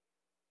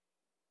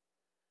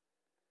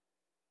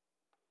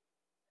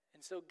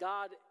 And so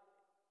God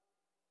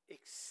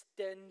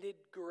extended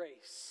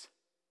grace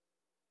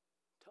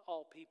to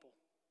all people.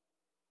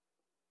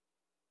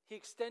 He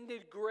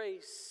extended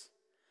grace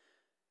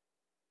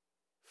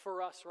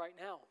for us right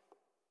now.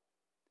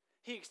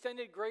 He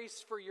extended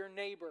grace for your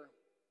neighbor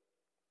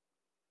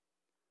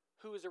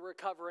who is a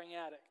recovering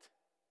addict.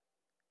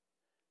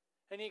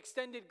 And He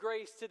extended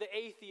grace to the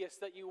atheist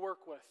that you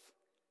work with.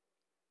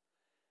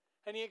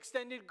 And He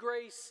extended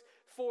grace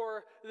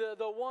for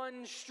the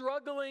one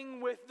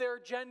struggling with their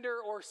gender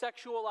or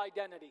sexual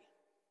identity.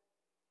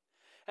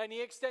 And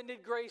He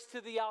extended grace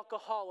to the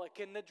alcoholic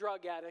and the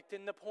drug addict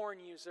and the porn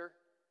user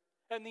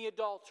and the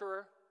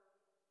adulterer.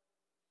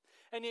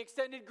 And He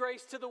extended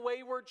grace to the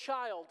wayward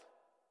child,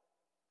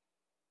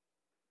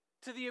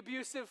 to the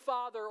abusive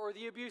father or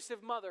the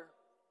abusive mother.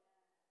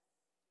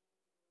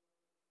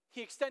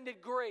 He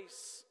extended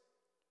grace.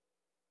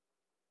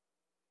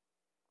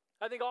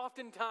 I think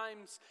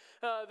oftentimes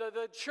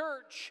the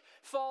church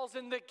falls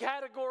in the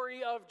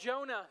category of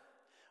Jonah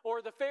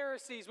or the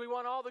Pharisees. We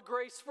want all the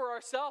grace for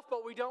ourselves,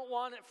 but we don't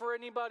want it for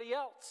anybody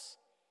else.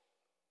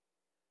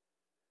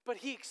 But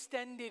He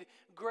extended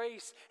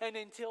grace, and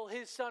until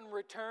His Son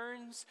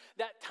returns,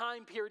 that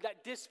time period,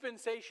 that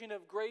dispensation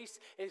of grace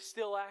is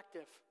still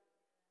active.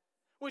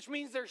 Which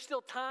means there's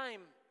still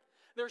time.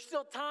 There's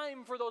still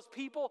time for those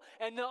people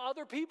and the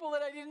other people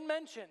that I didn't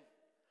mention.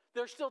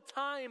 There's still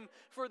time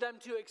for them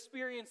to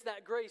experience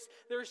that grace.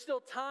 There's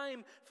still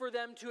time for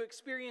them to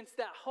experience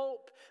that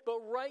hope. But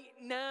right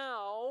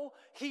now,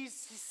 He's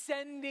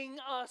sending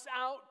us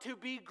out to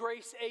be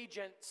grace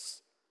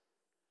agents.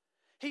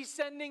 He's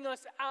sending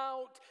us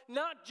out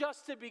not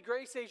just to be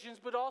grace agents,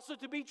 but also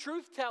to be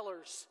truth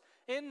tellers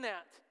in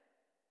that.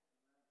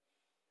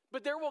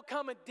 But there will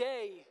come a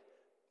day,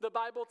 the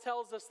Bible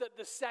tells us, that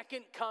the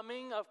second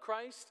coming of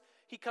Christ,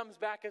 he comes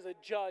back as a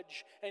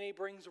judge and he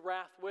brings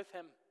wrath with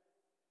him.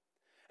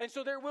 And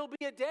so there will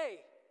be a day.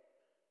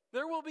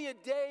 There will be a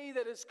day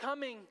that is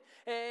coming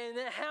and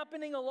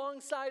happening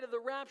alongside of the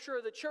rapture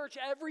of the church.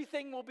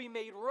 Everything will be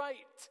made right.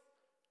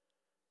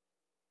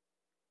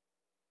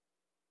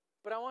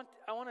 But I want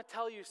to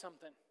tell you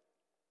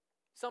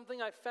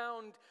something I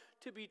found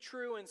to be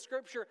true in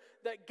Scripture,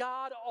 that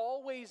God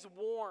always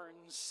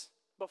warns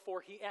before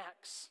he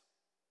acts.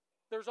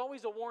 There's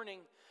always a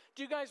warning.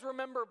 Do you guys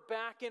remember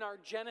back in our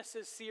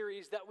Genesis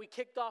series that we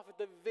kicked off at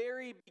the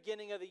very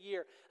beginning of the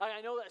year?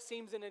 I know that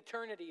seems an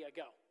eternity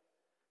ago.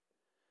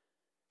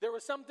 There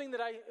was something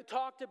that I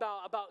talked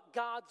about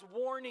God's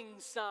warning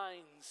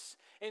signs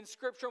in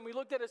Scripture, and we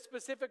looked at a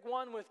specific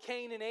one with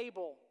Cain and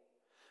Abel.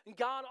 And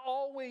God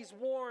always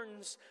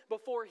warns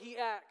before he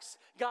acts.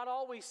 God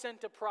always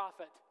sent a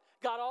prophet.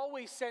 God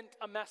always sent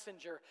a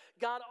messenger.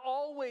 God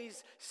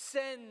always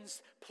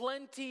sends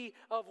plenty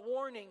of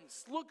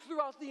warnings. Look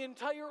throughout the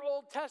entire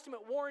Old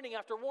Testament, warning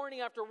after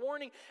warning after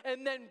warning,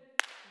 and then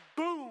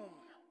boom,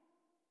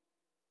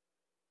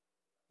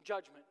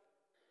 judgment.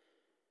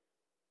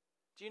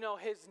 Do you know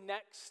his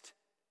next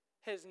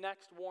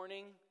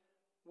warning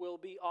will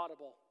be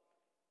audible?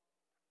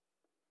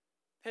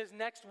 His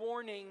next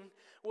warning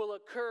will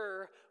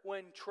occur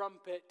when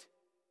trumpet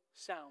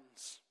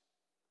sounds.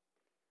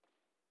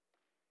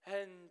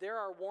 And there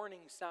are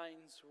warning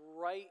signs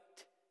right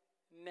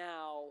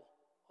now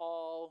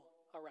all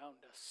around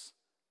us.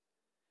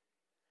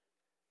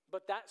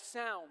 But that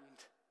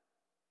sound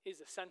is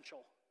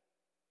essential.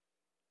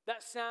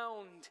 That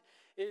sound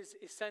is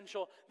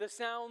essential. The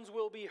sounds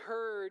will be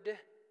heard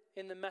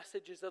in the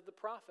messages of the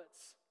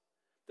prophets.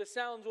 The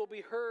sounds will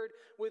be heard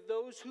with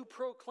those who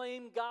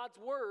proclaim God's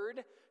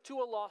word to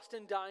a lost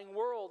and dying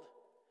world.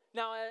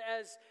 Now,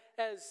 as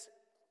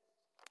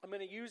I'm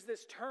going to use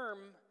this term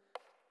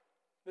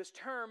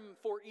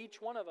for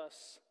each one of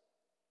us,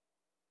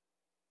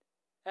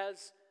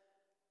 as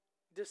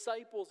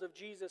disciples of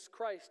Jesus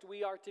Christ,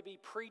 we are to be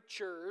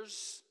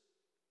preachers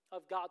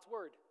of God's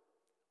word.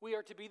 We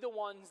are to be the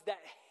ones that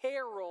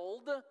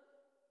herald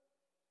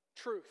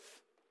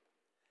truth.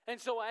 And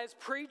so as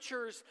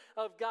preachers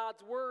of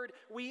God's word,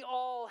 we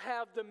all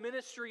have the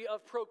ministry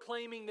of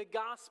proclaiming the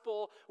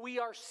gospel. We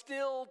are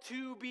still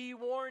to be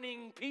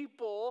warning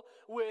people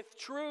with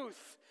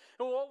truth.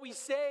 And what we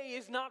say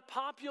is not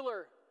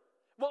popular.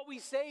 What we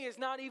say is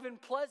not even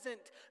pleasant.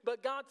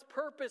 But God's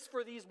purpose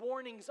for these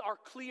warnings are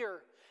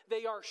clear.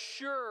 They are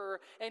sure,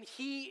 and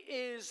he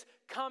is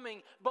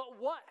coming.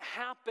 But what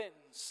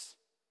happens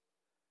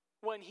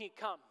when he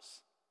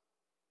comes?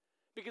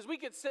 Because we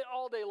could sit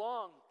all day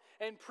long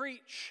and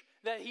preach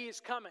that he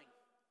is coming.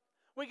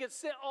 We could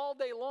sit all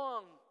day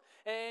long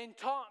and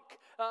talk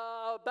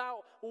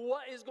about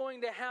what is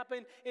going to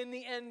happen in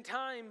the end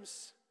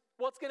times.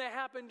 What's going to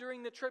happen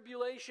during the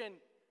tribulation?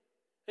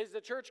 Is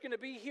the church going to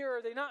be here or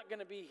are they not going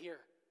to be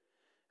here?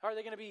 Are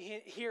they going to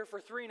be here for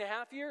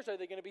 3.5 years? Are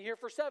they going to be here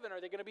for 7? Are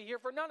they going to be here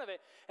for none of it?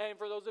 And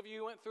for those of you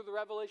who went through the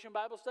Revelation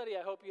Bible study,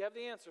 I hope you have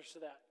the answers to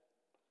that.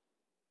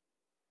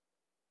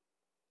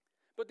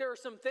 But there are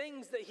some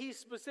things that he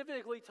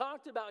specifically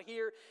talked about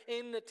here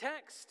in the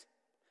text.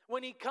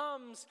 When he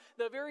comes,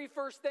 the very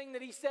first thing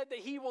that he said that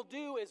he will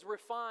do is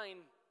refine.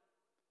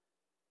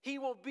 He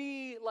will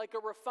be like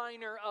a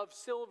refiner of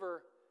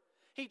silver.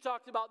 He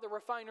talked about the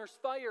refiner's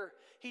fire.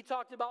 He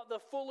talked about the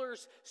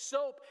fuller's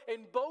soap.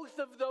 And both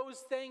of those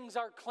things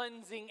are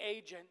cleansing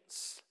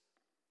agents.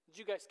 Did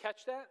you guys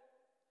catch that?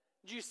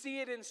 Did you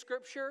see it in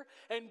Scripture?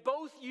 And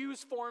both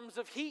use forms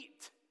of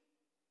heat.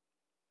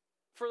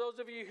 For those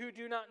of you who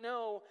do not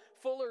know,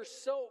 fuller's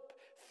soap,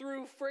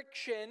 through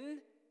friction,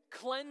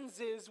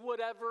 cleanses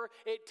whatever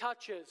it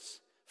touches.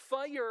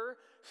 Fire,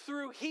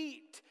 through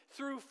heat,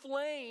 through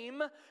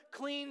flame,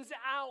 cleans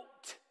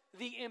out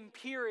the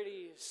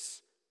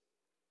impurities.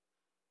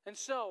 And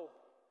so,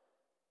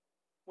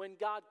 when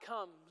God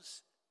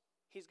comes,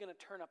 he's going to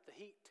turn up the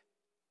heat.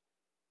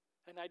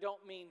 And I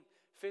don't mean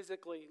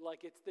physically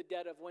like it's the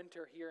dead of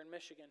winter here in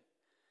Michigan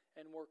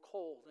and we're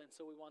cold and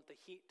so we want the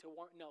heat to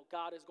warm. No,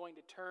 God is going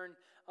to turn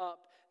up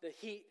the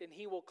heat and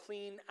he will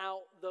clean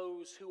out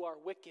those who are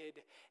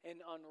wicked and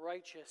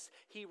unrighteous.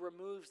 He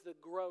removes the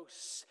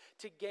gross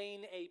to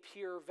gain a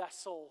pure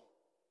vessel.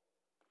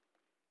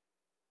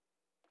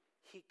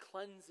 He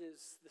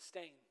cleanses the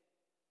stain.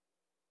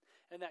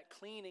 And that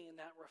cleaning and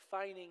that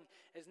refining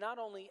is not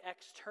only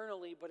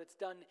externally, but it's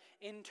done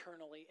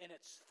internally, and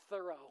it's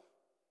thorough.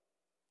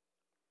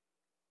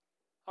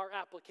 Our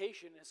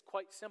application is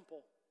quite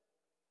simple.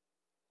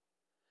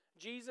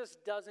 Jesus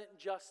doesn't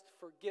just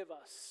forgive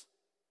us,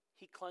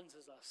 he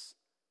cleanses us.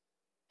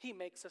 He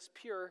makes us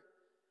pure.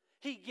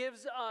 He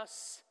gives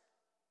us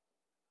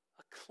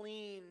a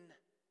clean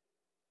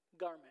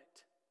garment,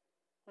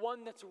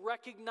 one that's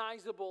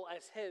recognizable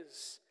as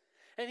his.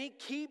 And he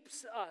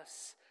keeps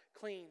us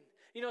clean.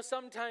 You know,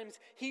 sometimes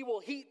He will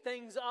heat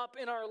things up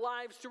in our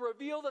lives to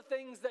reveal the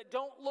things that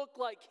don't look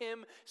like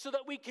Him so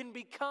that we can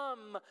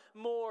become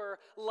more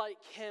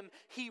like Him.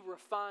 He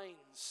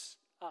refines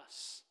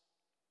us.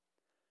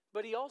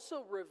 But He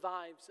also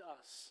revives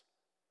us.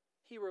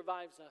 He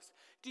revives us.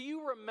 Do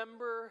you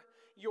remember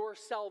your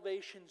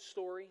salvation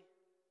story?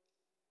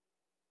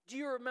 Do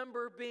you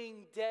remember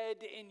being dead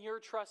in your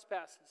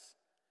trespasses?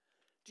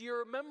 Do you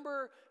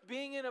remember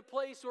being in a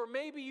place where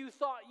maybe you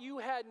thought you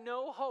had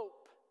no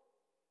hope?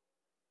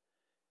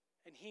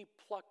 And He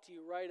plucked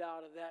you right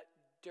out of that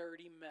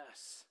dirty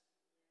mess.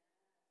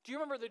 Do you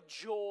remember the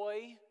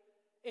joy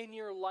in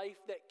your life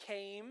that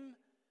came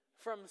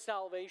from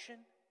salvation?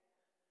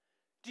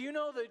 Do you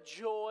know the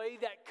joy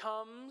that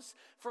comes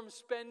from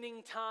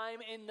spending time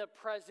in the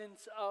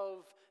presence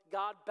of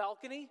God?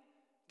 Balcony?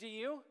 Do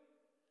you?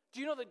 Do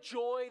you know the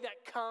joy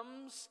that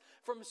comes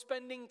from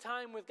spending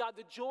time with God?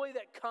 The joy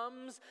that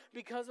comes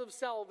because of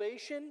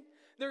salvation?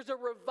 There's a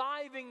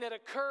reviving that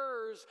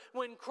occurs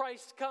when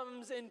Christ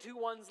comes into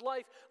one's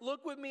life.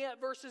 Look with me at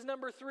verses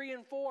number 3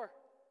 and 4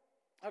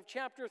 of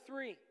chapter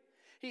 3.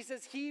 He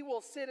says, He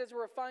will sit as a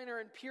refiner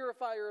and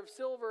purifier of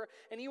silver,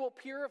 and He will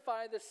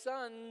purify the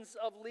sons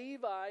of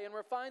Levi and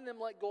refine them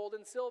like gold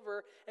and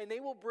silver, and they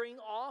will bring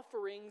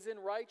offerings in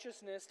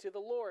righteousness to the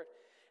Lord.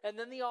 And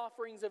then the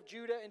offerings of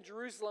Judah and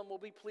Jerusalem will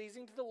be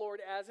pleasing to the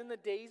Lord as in the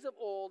days of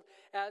old,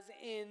 as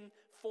in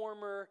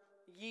former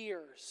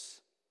years.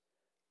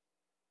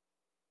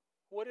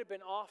 What had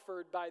been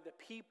offered by the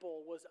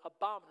people was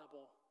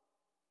abominable.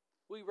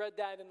 We read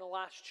that in the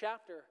last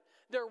chapter.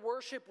 Their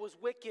worship was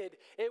wicked,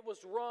 it was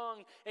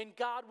wrong, and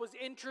God was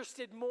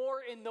interested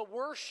more in the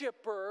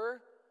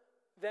worshiper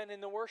than in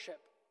the worship.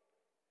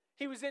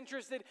 He was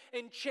interested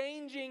in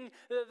changing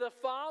the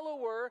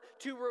follower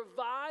to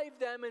revive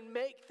them and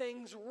make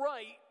things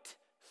right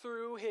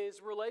through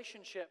His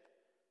relationship,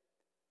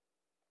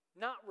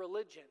 not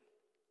religion.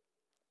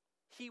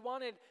 He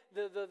wanted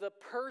the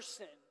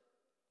person,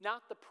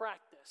 not the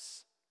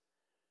practice.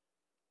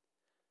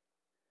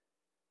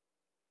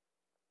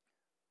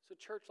 So,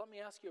 church, let me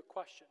ask you a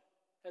question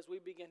as we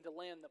begin to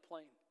land the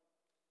plane.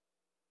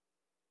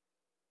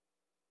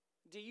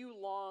 Do you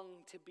long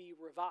to be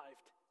revived?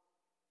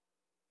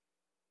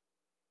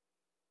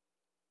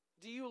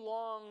 Do you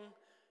long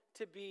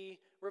to be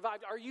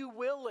revived? Are you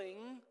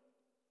willing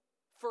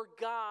for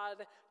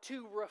God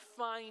to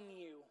refine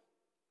you,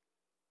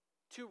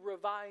 to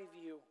revive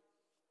you?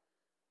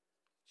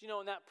 You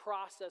know, in that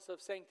process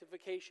of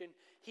sanctification,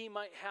 He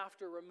might have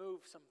to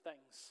remove some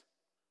things.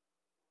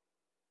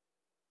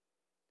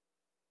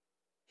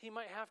 He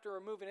might have to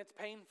remove, and it's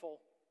painful.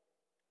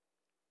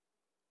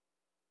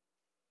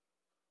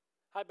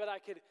 I bet I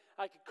could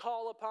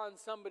call upon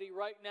somebody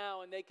right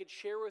now and they could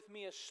share with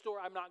me a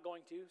story. I'm not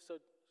going to, so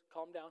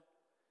calm down.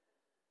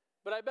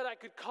 But I bet I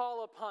could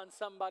call upon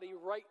somebody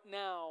right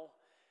now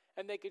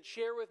and they could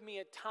share with me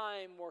a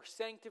time where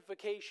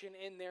sanctification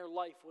in their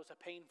life was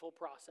a painful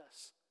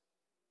process.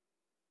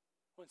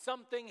 When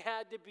something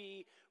had to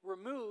be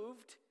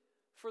removed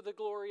for the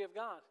glory of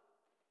God.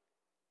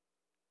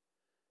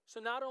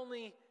 So not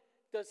only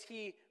does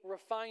He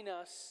refine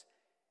us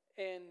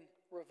and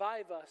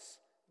revive us,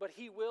 but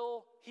He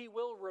will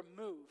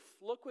remove.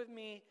 Look with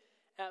me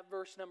at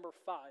verse number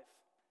 5.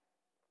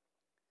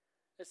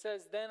 It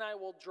says, Then I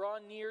will draw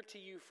near to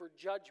you for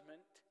judgment,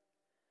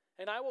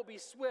 and I will be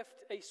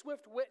a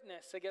swift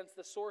witness against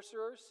the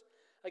sorcerers,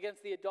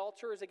 against the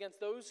adulterers, against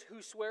those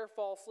who swear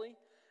falsely,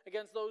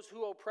 against those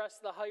who oppress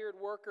the hired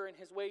worker in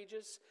his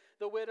wages,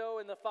 the widow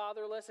and the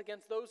fatherless,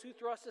 against those who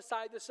thrust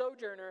aside the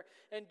sojourner,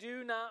 and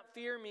do not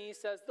fear me,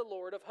 says the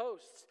Lord of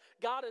hosts.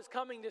 God is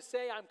coming to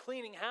say, I'm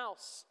cleaning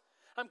house.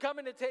 I'm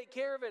coming to take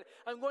care of it.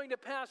 I'm going to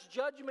pass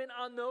judgment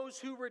on those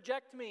who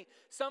reject me.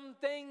 Some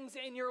things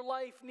in your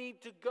life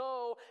need to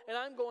go, and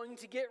I'm going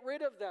to get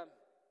rid of them.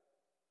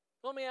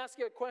 Let me ask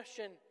you a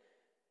question.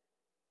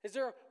 Is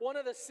there one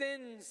of the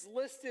sins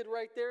listed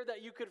right there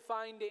that you could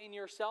find in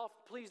yourself?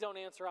 Please don't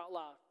answer out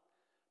loud.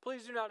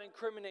 Please do not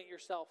incriminate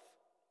yourself.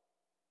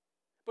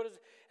 But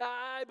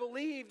I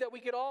believe that we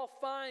could all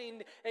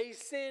find a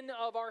sin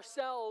of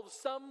ourselves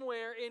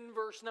somewhere in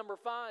verse number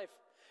 5.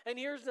 And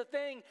here's the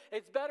thing,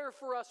 it's better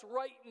for us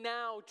right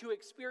now to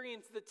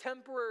experience the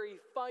temporary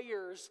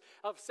fires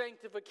of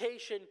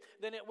sanctification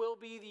than it will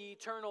be the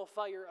eternal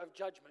fire of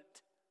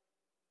judgment.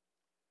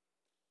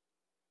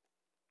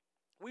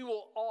 We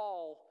will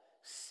all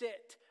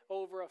sit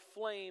over a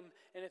flame,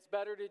 and it's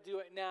better to do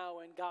it now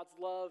in God's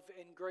love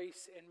and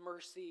grace and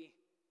mercy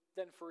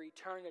than for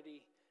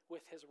eternity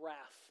with His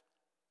wrath.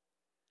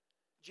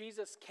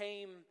 Jesus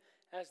came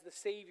as the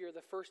Savior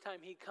the first time.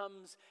 He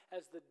comes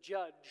as the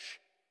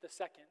judge the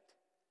second.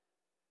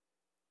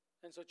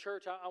 And so,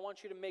 church, I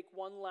want you to make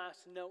one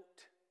last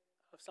note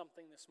of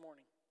something this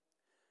morning.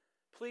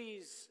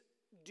 Please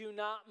do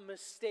not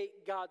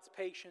mistake God's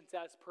patience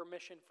as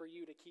permission for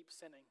you to keep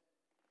sinning.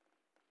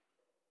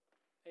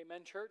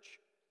 Amen, church?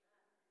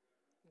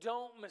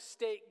 Don't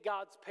mistake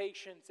God's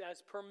patience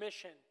as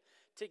permission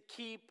to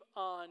keep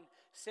on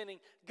sinning.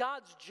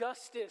 God's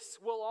justice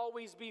will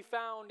always be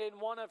found in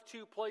one of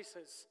two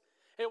places.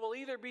 It will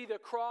either be the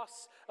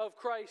cross of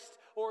Christ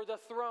or the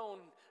throne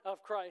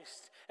of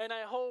Christ. And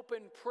I hope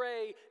and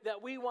pray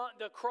that we want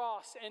the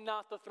cross and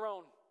not the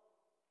throne.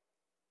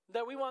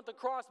 That we want the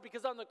cross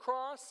because on the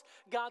cross,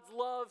 God's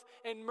love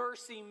and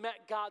mercy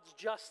met God's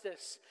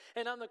justice.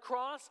 And on the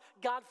cross,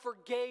 God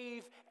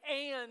forgave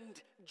and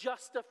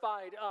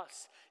justified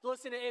us.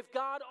 Listen, if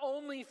God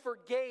only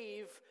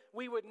forgave,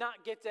 we would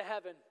not get to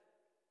heaven.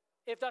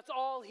 If that's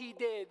all he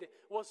did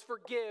was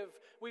forgive,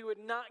 we would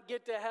not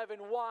get to heaven.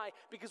 Why?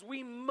 Because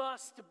we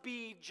must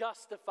be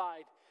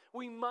justified.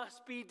 We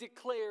must be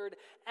declared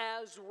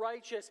as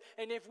righteous.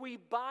 And if we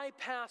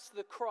bypass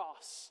the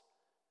cross,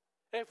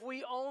 if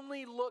we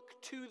only look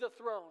to the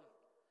throne,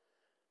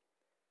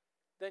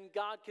 then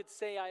God could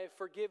say, I have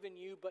forgiven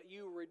you, but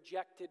you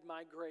rejected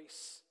my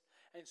grace.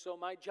 And so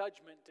my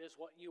judgment is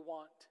what you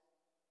want.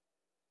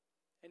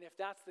 And if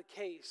that's the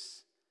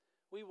case,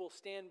 we will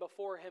stand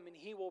before him and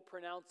he will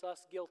pronounce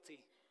us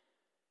guilty.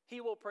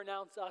 He will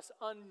pronounce us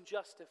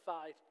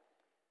unjustified.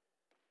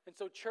 And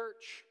so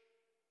church,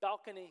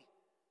 balcony,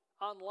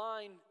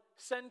 online,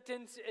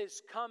 sentence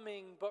is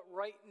coming, but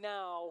right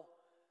now,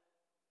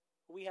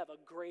 we have a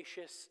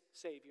gracious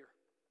Savior.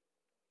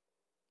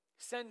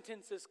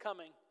 Sentence is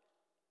coming.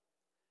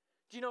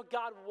 Do you know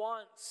God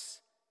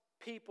wants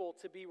people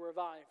to be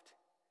revived?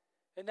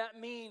 And that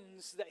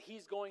means that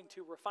he's going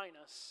to refine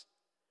us.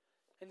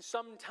 And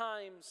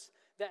sometimes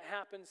that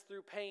happens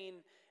through pain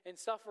and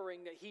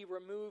suffering, that he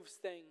removes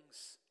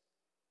things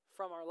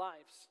from our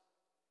lives.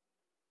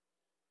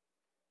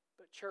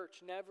 But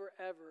church, never,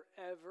 ever,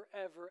 ever,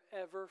 ever,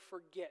 ever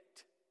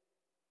forget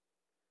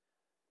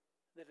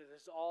that it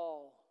is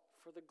all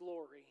for the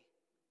glory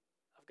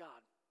of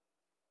God.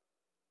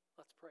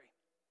 Let's pray.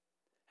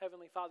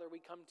 Heavenly Father, we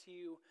come to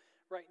you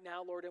right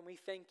now, Lord, and we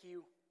thank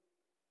you.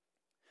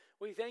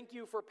 We thank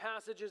you for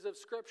passages of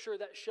Scripture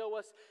that show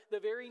us the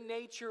very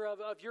nature of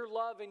your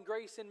love and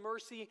grace and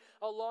mercy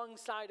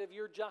alongside of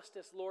your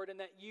justice, Lord, and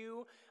that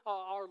you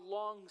are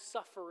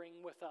long-suffering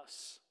with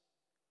us.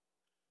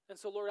 And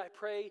so, Lord, I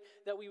pray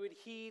that we would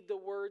heed the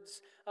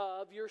words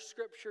of your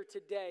Scripture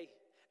today.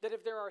 That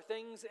if there are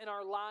things in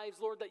our lives,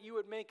 Lord, that you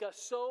would make us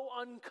so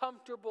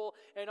uncomfortable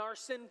in our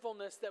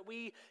sinfulness that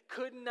we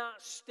could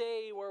not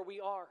stay where we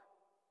are.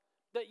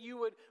 That you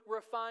would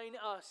refine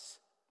us.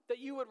 That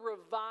you would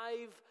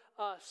revive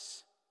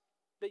us.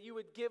 That you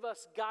would give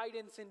us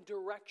guidance and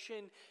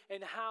direction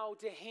in how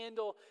to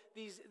handle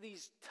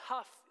these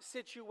tough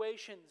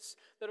situations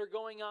that are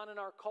going on in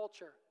our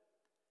culture.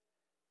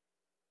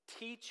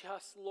 Teach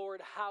us,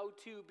 Lord, how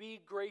to be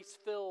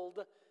grace-filled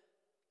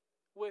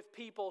with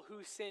people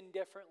who sin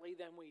differently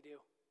than we do.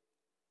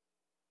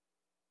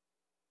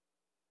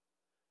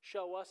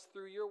 Show us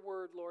through your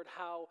word, Lord,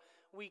 how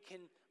we can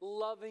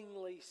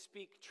lovingly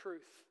speak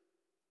truth.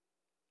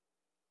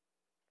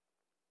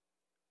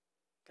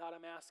 God,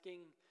 I'm asking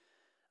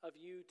of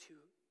you to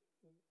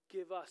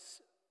give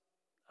us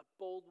a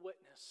bold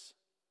witness,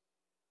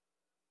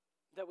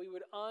 that we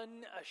would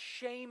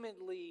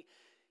unashamedly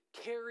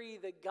carry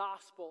the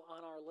gospel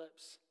on our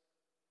lips.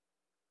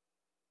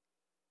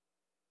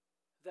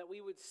 That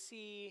we would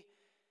see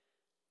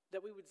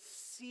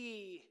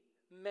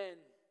men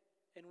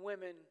and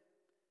women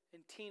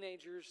and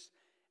teenagers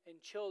and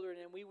children,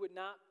 and we would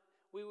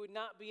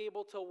not be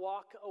able to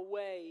walk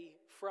away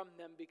from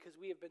them because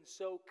we have been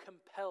so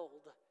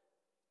compelled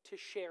to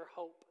share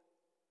hope.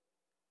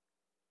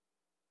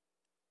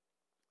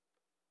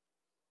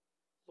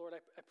 Lord,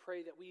 I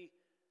pray that we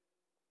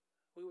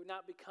would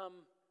not become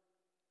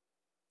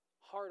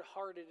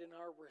hard-hearted in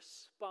our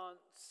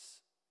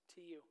response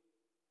to you.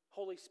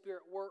 Holy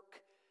Spirit,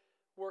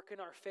 work in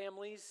our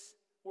families,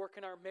 work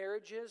in our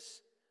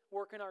marriages,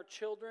 work in our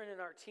children and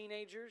our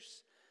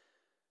teenagers.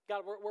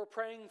 God, we're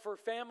praying for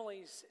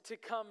families to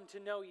come to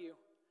know you.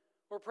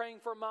 We're praying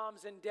for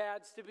moms and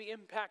dads to be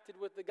impacted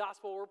with the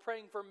gospel. We're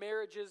praying for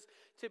marriages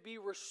to be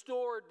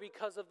restored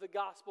because of the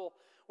gospel.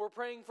 We're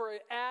praying for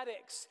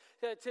addicts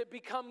to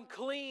become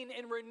clean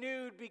and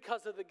renewed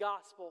because of the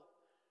gospel.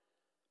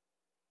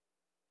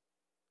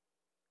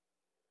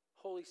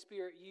 Holy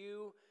Spirit,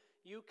 you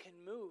can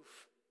move.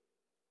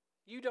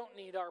 You don't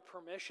need our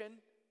permission.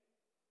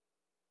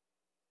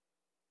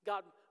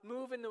 God,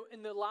 move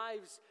in the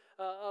lives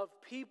of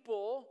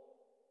people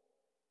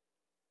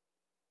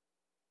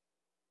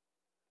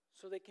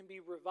so they can be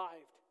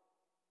revived,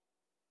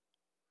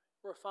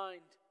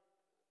 refined,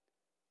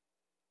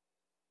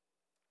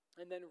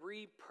 and then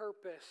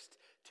repurposed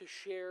to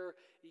share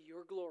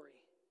your glory.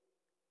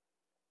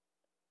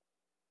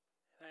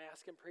 And I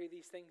ask and pray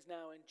these things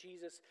now in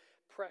Jesus'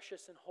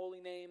 precious and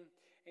holy name.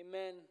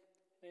 Amen,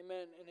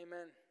 amen, and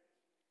amen.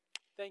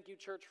 Thank you,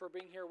 church, for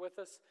being here with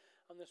us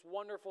on this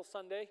wonderful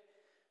Sunday.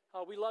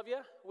 We love you.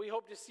 We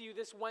hope to see you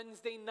this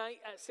Wednesday night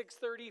at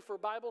 6:30 for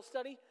Bible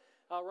study.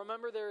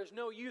 Remember, there is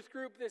no youth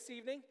group this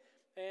evening,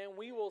 and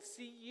we will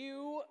see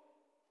you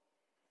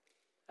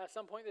at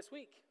some point this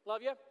week.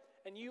 Love you,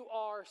 and you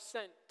are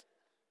sent.